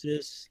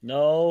 Hypnosis.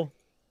 No.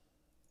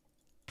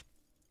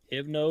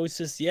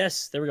 Hypnosis.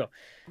 Yes, there we go.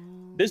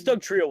 This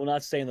Dugtrio will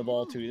not stay in the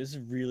ball, too. This is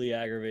really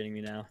aggravating me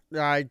now.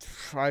 I'd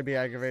be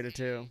aggravated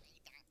too.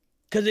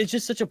 Because it's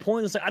just such a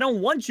pointless... I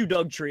don't want you,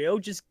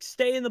 Dugtrio. Just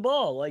stay in the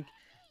ball. Like,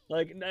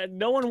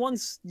 no one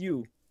wants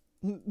you.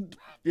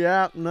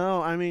 Yeah,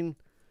 no, I mean,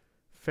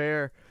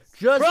 fair.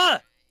 Just...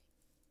 Bruh!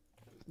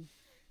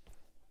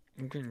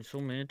 I'm getting so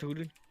mad,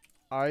 Tewtiy.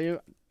 Are you?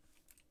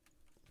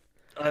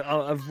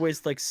 I've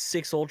wasted like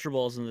 6 Ultra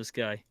Balls in this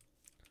guy.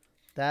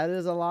 That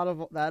is a lot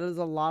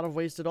of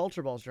wasted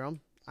Ultra Balls, Jerome.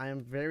 I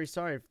am very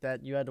sorry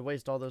that you had to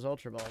waste all those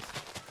Ultra Balls.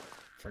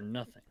 For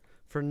nothing.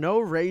 For no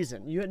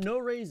reason. You had no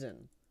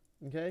reason.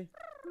 Okay?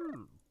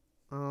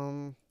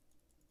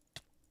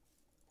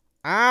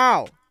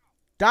 Ow!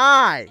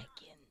 Die!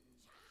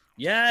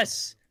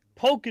 Yes!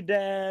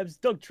 Pokedabs,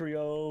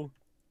 Dugtrio.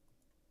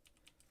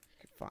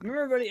 Fine.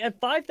 Remember, everybody, at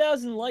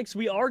 5,000 likes,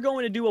 we are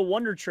going to do a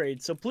Wonder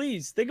Trade. So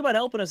please, think about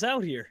helping us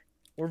out here.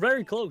 We're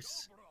very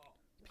close.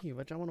 P,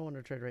 which I want to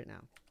Wonder Trade right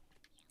now.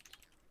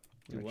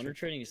 Dude, Wonder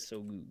Trading is so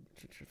good.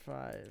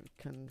 5.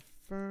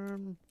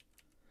 Confirm.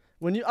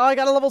 When you... Oh, I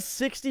got a level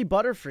 60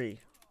 Butterfree.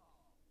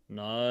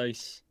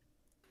 Nice.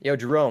 Yo,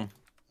 Jerome,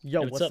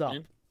 Yo, Hey, what's up?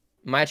 man?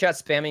 My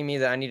chat's spamming me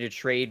that I need to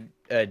trade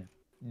a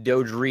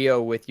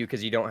Dodrio with you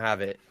because you don't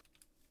have it.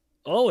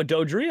 Oh, a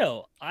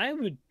Dodrio. I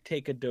would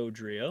take a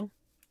Dodrio.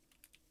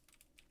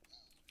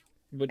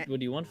 What do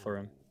you want for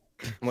him?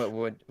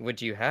 What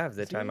do you have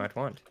that I might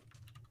want?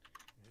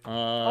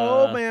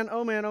 Oh man,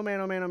 oh man, oh man,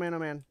 oh man, oh man, oh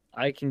man.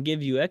 I can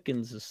give you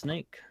Ekans, a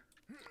snake.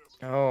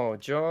 Oh,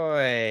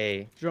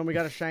 joy. Jerome, we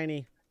got a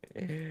shiny.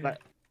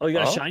 Oh, you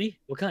got a shiny?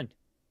 What kind?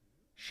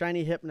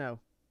 Shiny Hypno.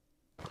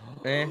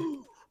 Eh.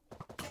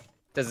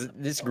 Does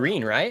this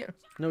green, right?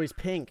 No, he's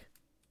pink.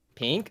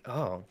 Pink?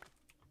 Oh.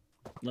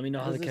 Let me know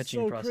how the This is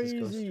catching so process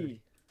goes.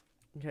 crazy.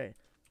 Okay,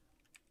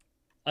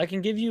 I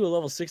can give you a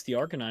level 60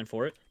 Arcanine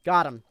for it.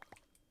 got him.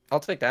 I'll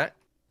take that.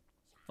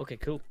 Okay,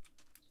 cool.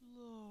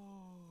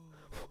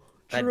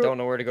 I don't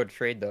know where to go to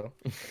trade, though.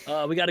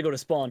 We got to go to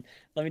spawn.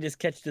 Let me just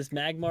catch this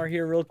Magmar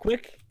here real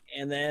quick,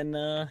 and then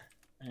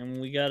and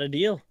we got a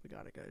deal. We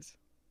got it, guys.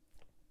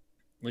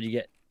 What'd you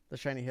get? The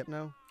shiny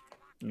Hypno.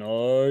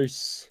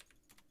 Nice.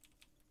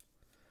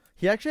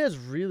 He actually has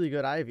really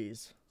good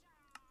IVs.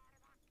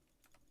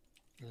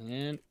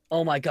 And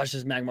oh my gosh,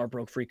 this Magmar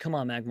broke free. Come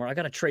on, Magmar. I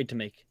got a trade to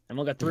make. I've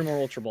only got 3 more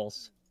Ultra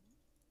Balls.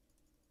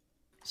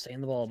 Stay in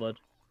the ball, bud.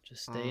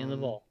 Just stay in the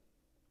ball.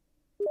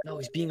 No,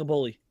 he's being a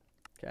bully.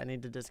 Okay, I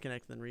need to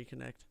disconnect and then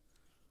reconnect.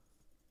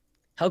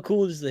 How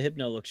cool does the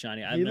Hypno look,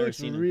 shiny? I've He never looks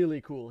seen him.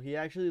 really cool. He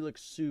actually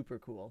looks super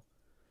cool.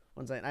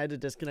 One second, I had to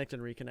disconnect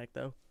and reconnect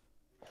though.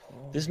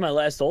 This is my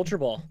last Ultra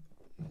Ball.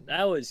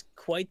 That was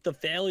quite the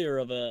failure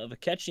of a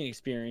catching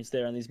experience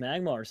there on these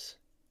Magmars.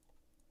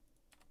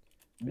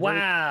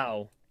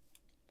 Wow.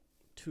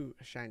 2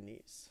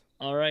 shinies.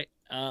 All right,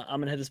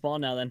 I'm gonna hit the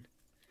spawn now then.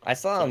 I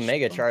saw a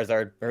Mega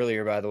Charizard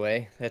earlier, by the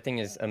way. That thing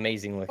is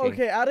amazing looking.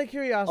 Okay, out of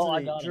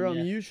curiosity, got him, Jerome,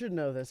 yeah. you should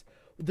know this.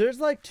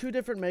 There's like 2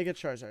 different Mega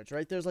Charizards,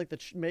 right? There's like the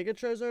Mega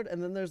Charizard,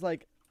 and then there's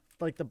like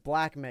the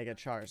black Mega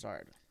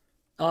Charizard.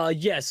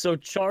 Yes, so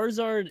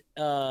Charizard,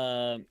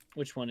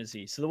 which one is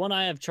he? So the one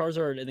I have,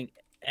 Charizard, I think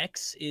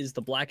X is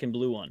the black and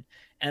blue one,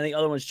 and the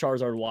other one's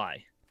Charizard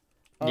Y.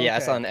 Yeah, I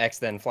Okay. saw an X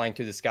then flying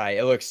through the sky.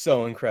 It looks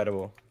so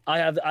incredible. I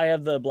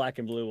have the black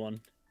and blue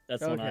one.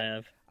 That's the one I Okay.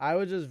 have. I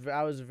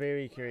was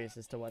very curious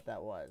as to what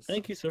that was.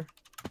 Thank you, sir.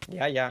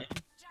 Yeah.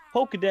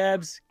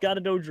 Pokedabs, got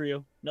a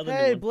Dodrio. Another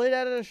Hey, new one. Blade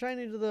added a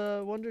shiny to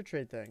the Wonder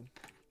Trade thing.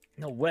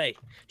 No way.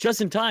 Just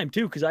in time,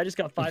 too, because I just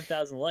got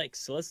 5,000 likes.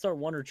 So let's start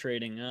wonder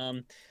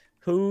trading.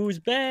 Who's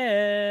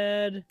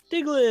bad?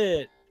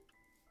 Diglett.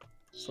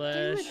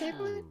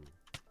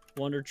 /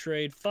 Wonder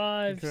Trade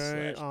 5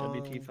 Okay, /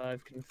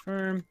 WT5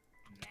 confirm.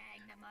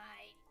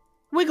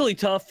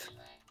 Wigglytuff.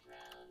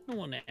 No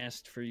one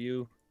asked for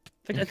you.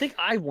 In fact, I think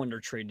I wonder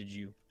traded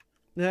you.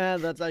 Yeah,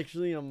 that's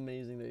actually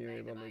amazing that you're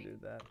able to do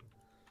that.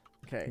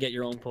 Okay. Get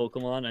your own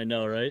Pokemon. I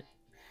know, right?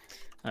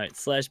 All right,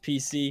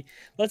 /PC.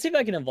 Let's see if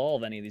I can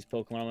evolve any of these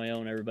Pokemon on my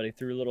own, everybody,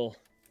 through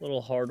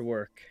little hard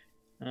work.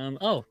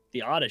 Oh,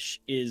 the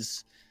Oddish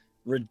is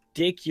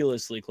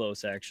ridiculously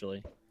close,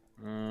 actually.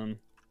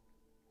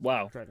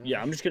 Wow.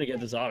 Yeah, I'm just gonna get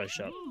this Oddish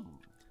up.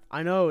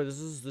 I know this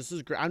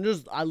is great. I'm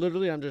just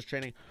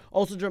training.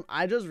 Also, Jerome,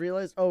 I just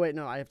realized. Oh wait,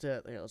 no, I have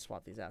to. Here, let's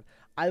swap these out.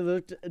 I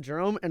looked at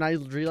Jerome and I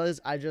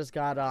realized I just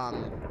got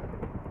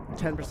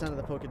 10% of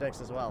the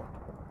Pokedex as well.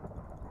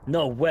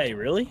 No way,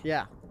 really?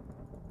 Yeah.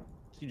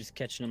 You're just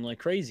catching them like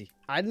crazy.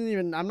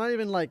 I'm not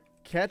even like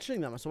catching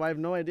them, so I have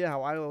no idea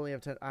how I only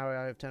have 10. How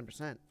I have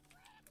 10%.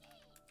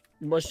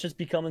 Must just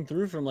be coming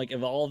through from like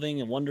evolving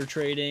and wonder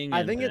trading.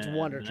 I and- think it's and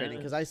wonder that. trading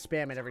because I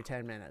spam it every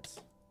 10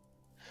 minutes.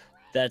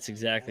 That's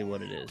exactly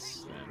what it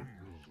is. Then.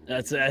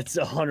 That's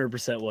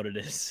 100% what it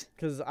is.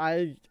 Cause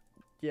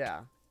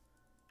yeah,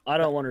 I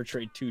don't wonder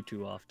trade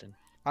too often.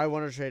 I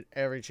wonder trade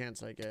every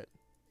chance I get.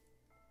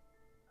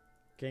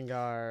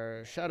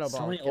 Gengar, Shadow Ball.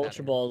 So many get outta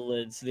Ultra here. Ball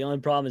lids. The only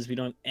problem is we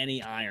don't have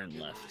any iron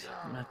left.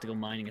 I'm gonna have to go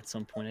mining at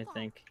some point, I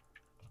think.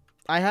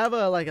 I have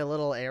a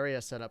little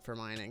area set up for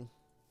mining.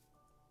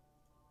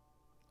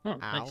 Oh,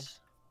 Ow. nice.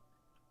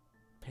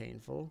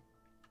 Painful.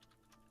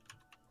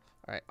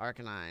 All right,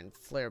 Arcanine,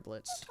 Flare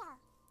Blitz.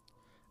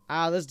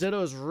 Ah, this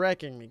Ditto is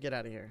wrecking me. Get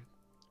out of here.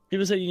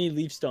 People say you need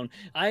Leaf Stone.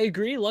 I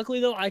agree. Luckily,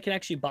 though, I can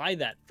actually buy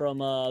that from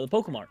the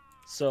Pokemart.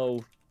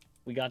 So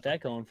we got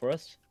that going for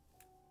us.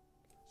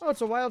 Oh,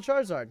 it's a wild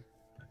Charizard.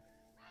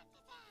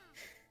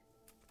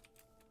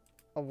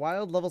 A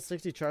wild level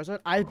 60 Charizard.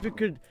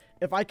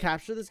 If I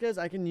capture this, guys,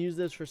 I can use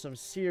this for some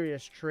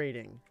serious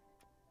trading.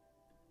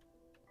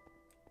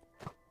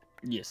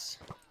 Yes.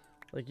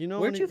 Like, you know,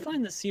 Where'd you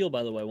find the seal,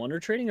 by the way? Wonder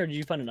trading, or did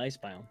you find an ice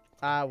biome?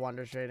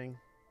 wonder trading.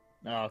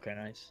 Oh, okay,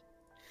 nice.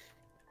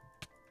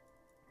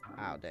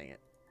 Ow, dang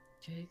it.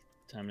 Okay,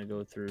 time to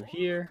go through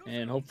here,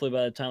 and hopefully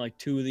by the time like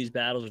 2 of these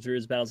battles or 3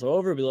 of these battles are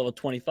over, we'll be level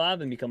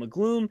 25 and become a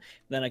Gloom.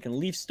 Then I can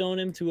Leaf Stone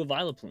him to a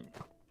Vileplume,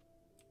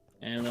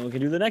 and then we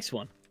can do the next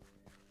one.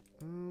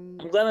 I'm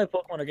glad my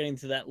Pokemon are getting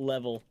to that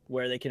level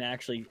where they can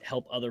actually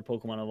help other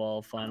Pokemon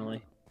evolve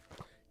finally.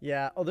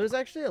 Yeah. Oh, there's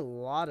actually a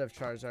lot of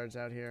Charizards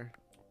out here.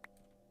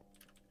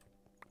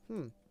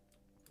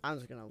 I'm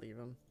just gonna leave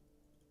them.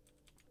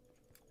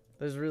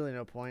 There's really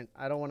no point.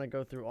 I don't want to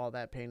go through all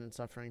that pain and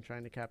suffering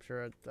trying to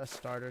capture a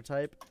starter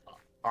type.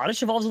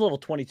 Oddish evolves to level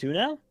 22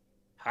 now?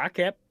 Heck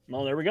yep.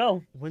 Well, there we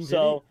go.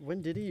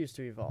 When did he used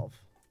to evolve?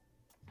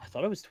 I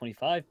thought it was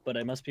 25, but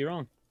I must be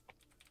wrong.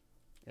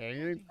 Yeah,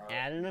 you're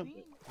adding up.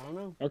 I don't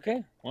know.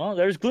 Okay, well,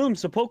 there's Gloom.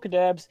 So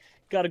Pokedabs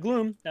got a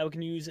Gloom. Now we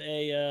can use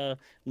a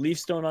Leaf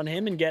Stone on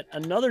him and get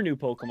another new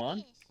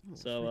Pokemon. Oh,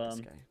 So, frick,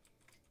 this guy.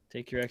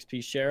 take your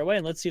XP share away,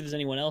 and let's see if there's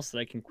anyone else that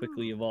I can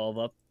quickly evolve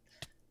up.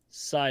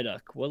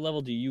 Psyduck, what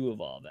level do you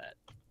evolve at?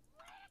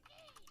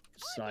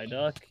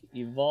 Psyduck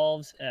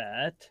evolves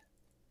at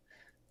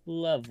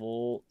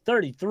level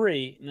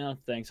 33. No,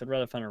 thanks. I'd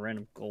rather find a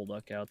random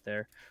Golduck out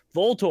there.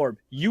 Voltorb,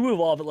 you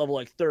evolve at level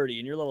like 30,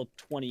 and you're level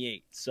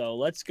 28. So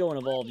let's go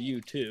and evolve you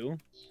too.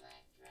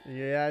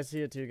 Yeah, I see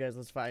it too, guys.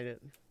 Let's fight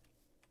it.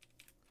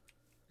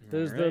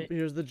 There's Alright.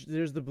 here's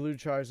the blue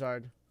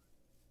Charizard.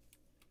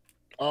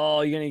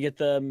 Oh, you're gonna get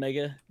the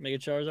Mega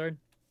Charizard?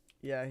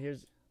 Yeah,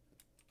 here's.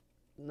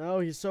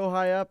 No, he's so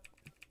high up.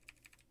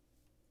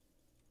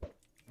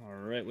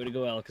 Alright, way to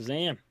go,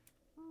 Alakazam.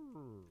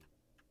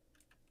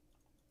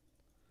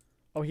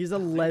 Oh, he's a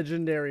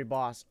legendary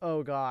boss.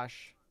 Oh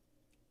gosh.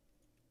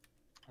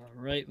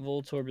 Alright,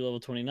 Voltorb, you're level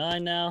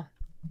 29 now.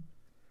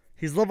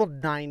 He's level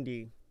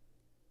 90.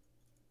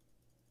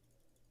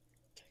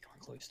 Okay, come on,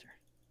 Cloyster.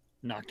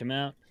 Knocked him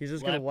out. He's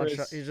just gonna one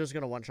shot. Lapras. He's just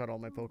gonna one shot all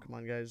my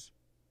Pokemon, guys.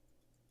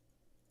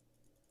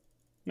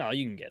 No,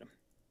 you can get him.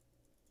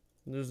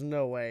 There's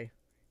no way.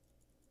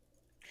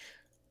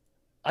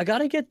 I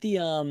gotta get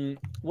the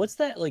what's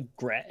that like?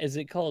 Is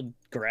it called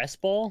Grass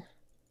Ball?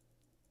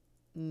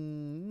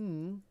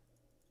 Mm-hmm.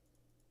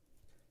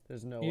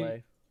 There's no You-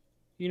 way.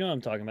 You know what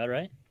I'm talking about,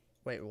 right?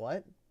 Wait,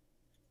 what?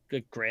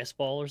 Like Grass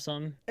Ball or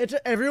something.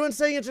 Everyone's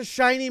saying it's a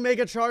shiny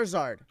Mega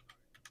Charizard.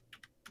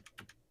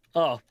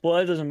 Oh, well,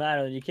 it doesn't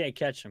matter. You can't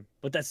catch him,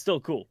 but that's still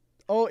cool.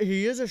 Oh,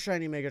 he is a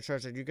shiny Mega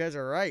Charizard. You guys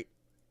are right.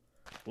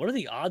 What are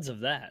the odds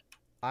of that?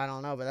 I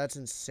don't know, but that's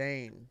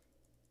insane.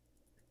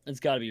 It's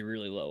got to be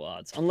really low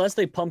odds, unless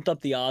they pumped up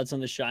the odds on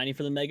the shiny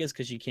for the megas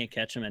because you can't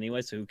catch them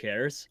anyway. So who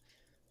cares?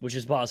 Which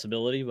is a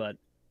possibility, but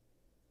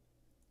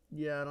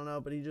Yeah, I don't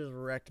know, but he just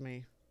wrecked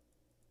me.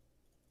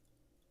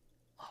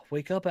 oh,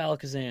 wake up,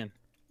 Alakazam.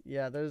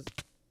 Yeah, there's...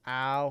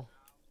 Ow.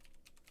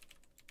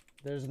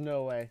 There's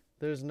no way.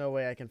 There's no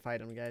way I can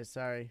fight him, guys.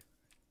 Sorry.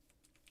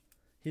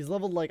 He's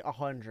leveled like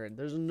 100.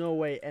 There's no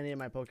way any of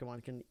my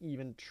Pokemon can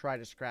even try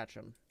to scratch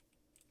him.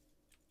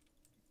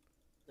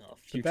 Oh,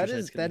 But that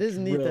Future Sight's is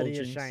gonna neat that drill he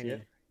is Jinx, shiny. yeah.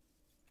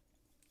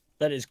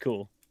 That is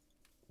cool.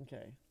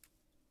 Okay.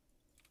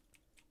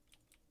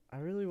 I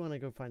really want to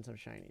go find some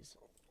shinies.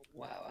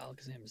 Wow,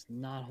 Alakazam is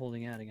not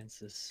holding out against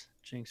this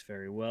Jinx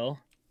very well.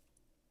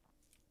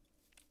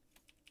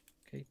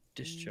 Okay,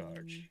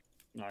 Discharge.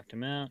 Knocked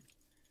him out.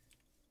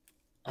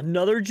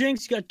 Another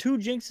Jinx? You got two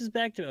Jinxes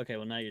back to... Okay,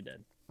 well, now you're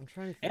dead. I'm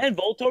trying to think. And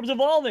Voltorb's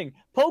evolving.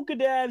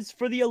 Pokedabs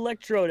for the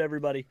Electrode,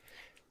 everybody.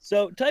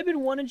 So type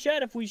in 1 in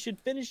chat if we should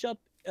finish up,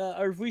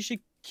 or if we should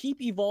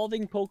keep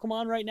evolving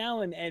Pokemon right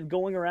now and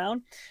going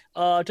around.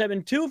 Type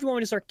in 2 if you want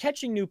me to start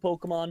catching new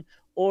Pokemon,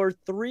 or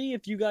 3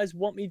 if you guys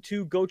want me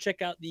to go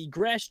check out the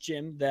grass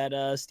gym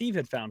that Steve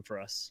had found for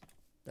us.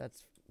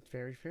 That's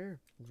very fair.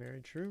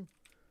 Very true.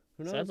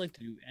 Who knows? So I'd like to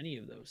do any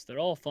of those. They're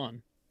all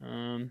fun.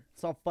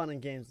 It's all fun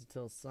and games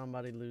until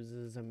somebody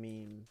loses a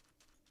meme.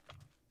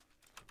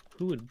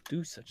 Who would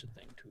do such a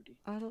thing, Tewtiy?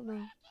 I don't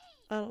know.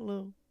 I don't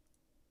know.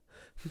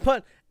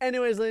 But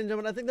anyways, ladies and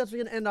gentlemen, I think that's where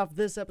we can end off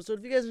this episode.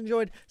 If you guys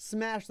enjoyed,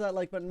 smash that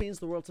like button. It means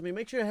the world to me.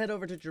 Make sure to head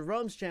over to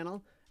Jerome's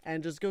channel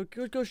and just go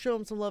show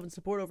him some love and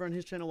support over on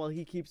his channel while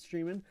he keeps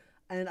streaming.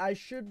 And I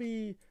should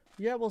be...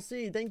 Yeah, we'll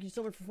see. Thank you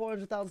so much for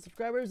 400,000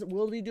 subscribers.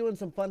 We'll be doing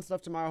some fun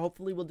stuff tomorrow.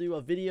 Hopefully, we'll do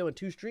a video and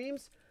 2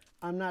 streams.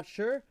 I'm not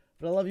sure,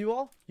 but I love you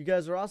all. You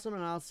guys are awesome,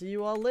 and I'll see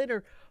you all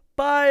later.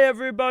 Bye,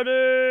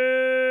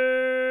 everybody!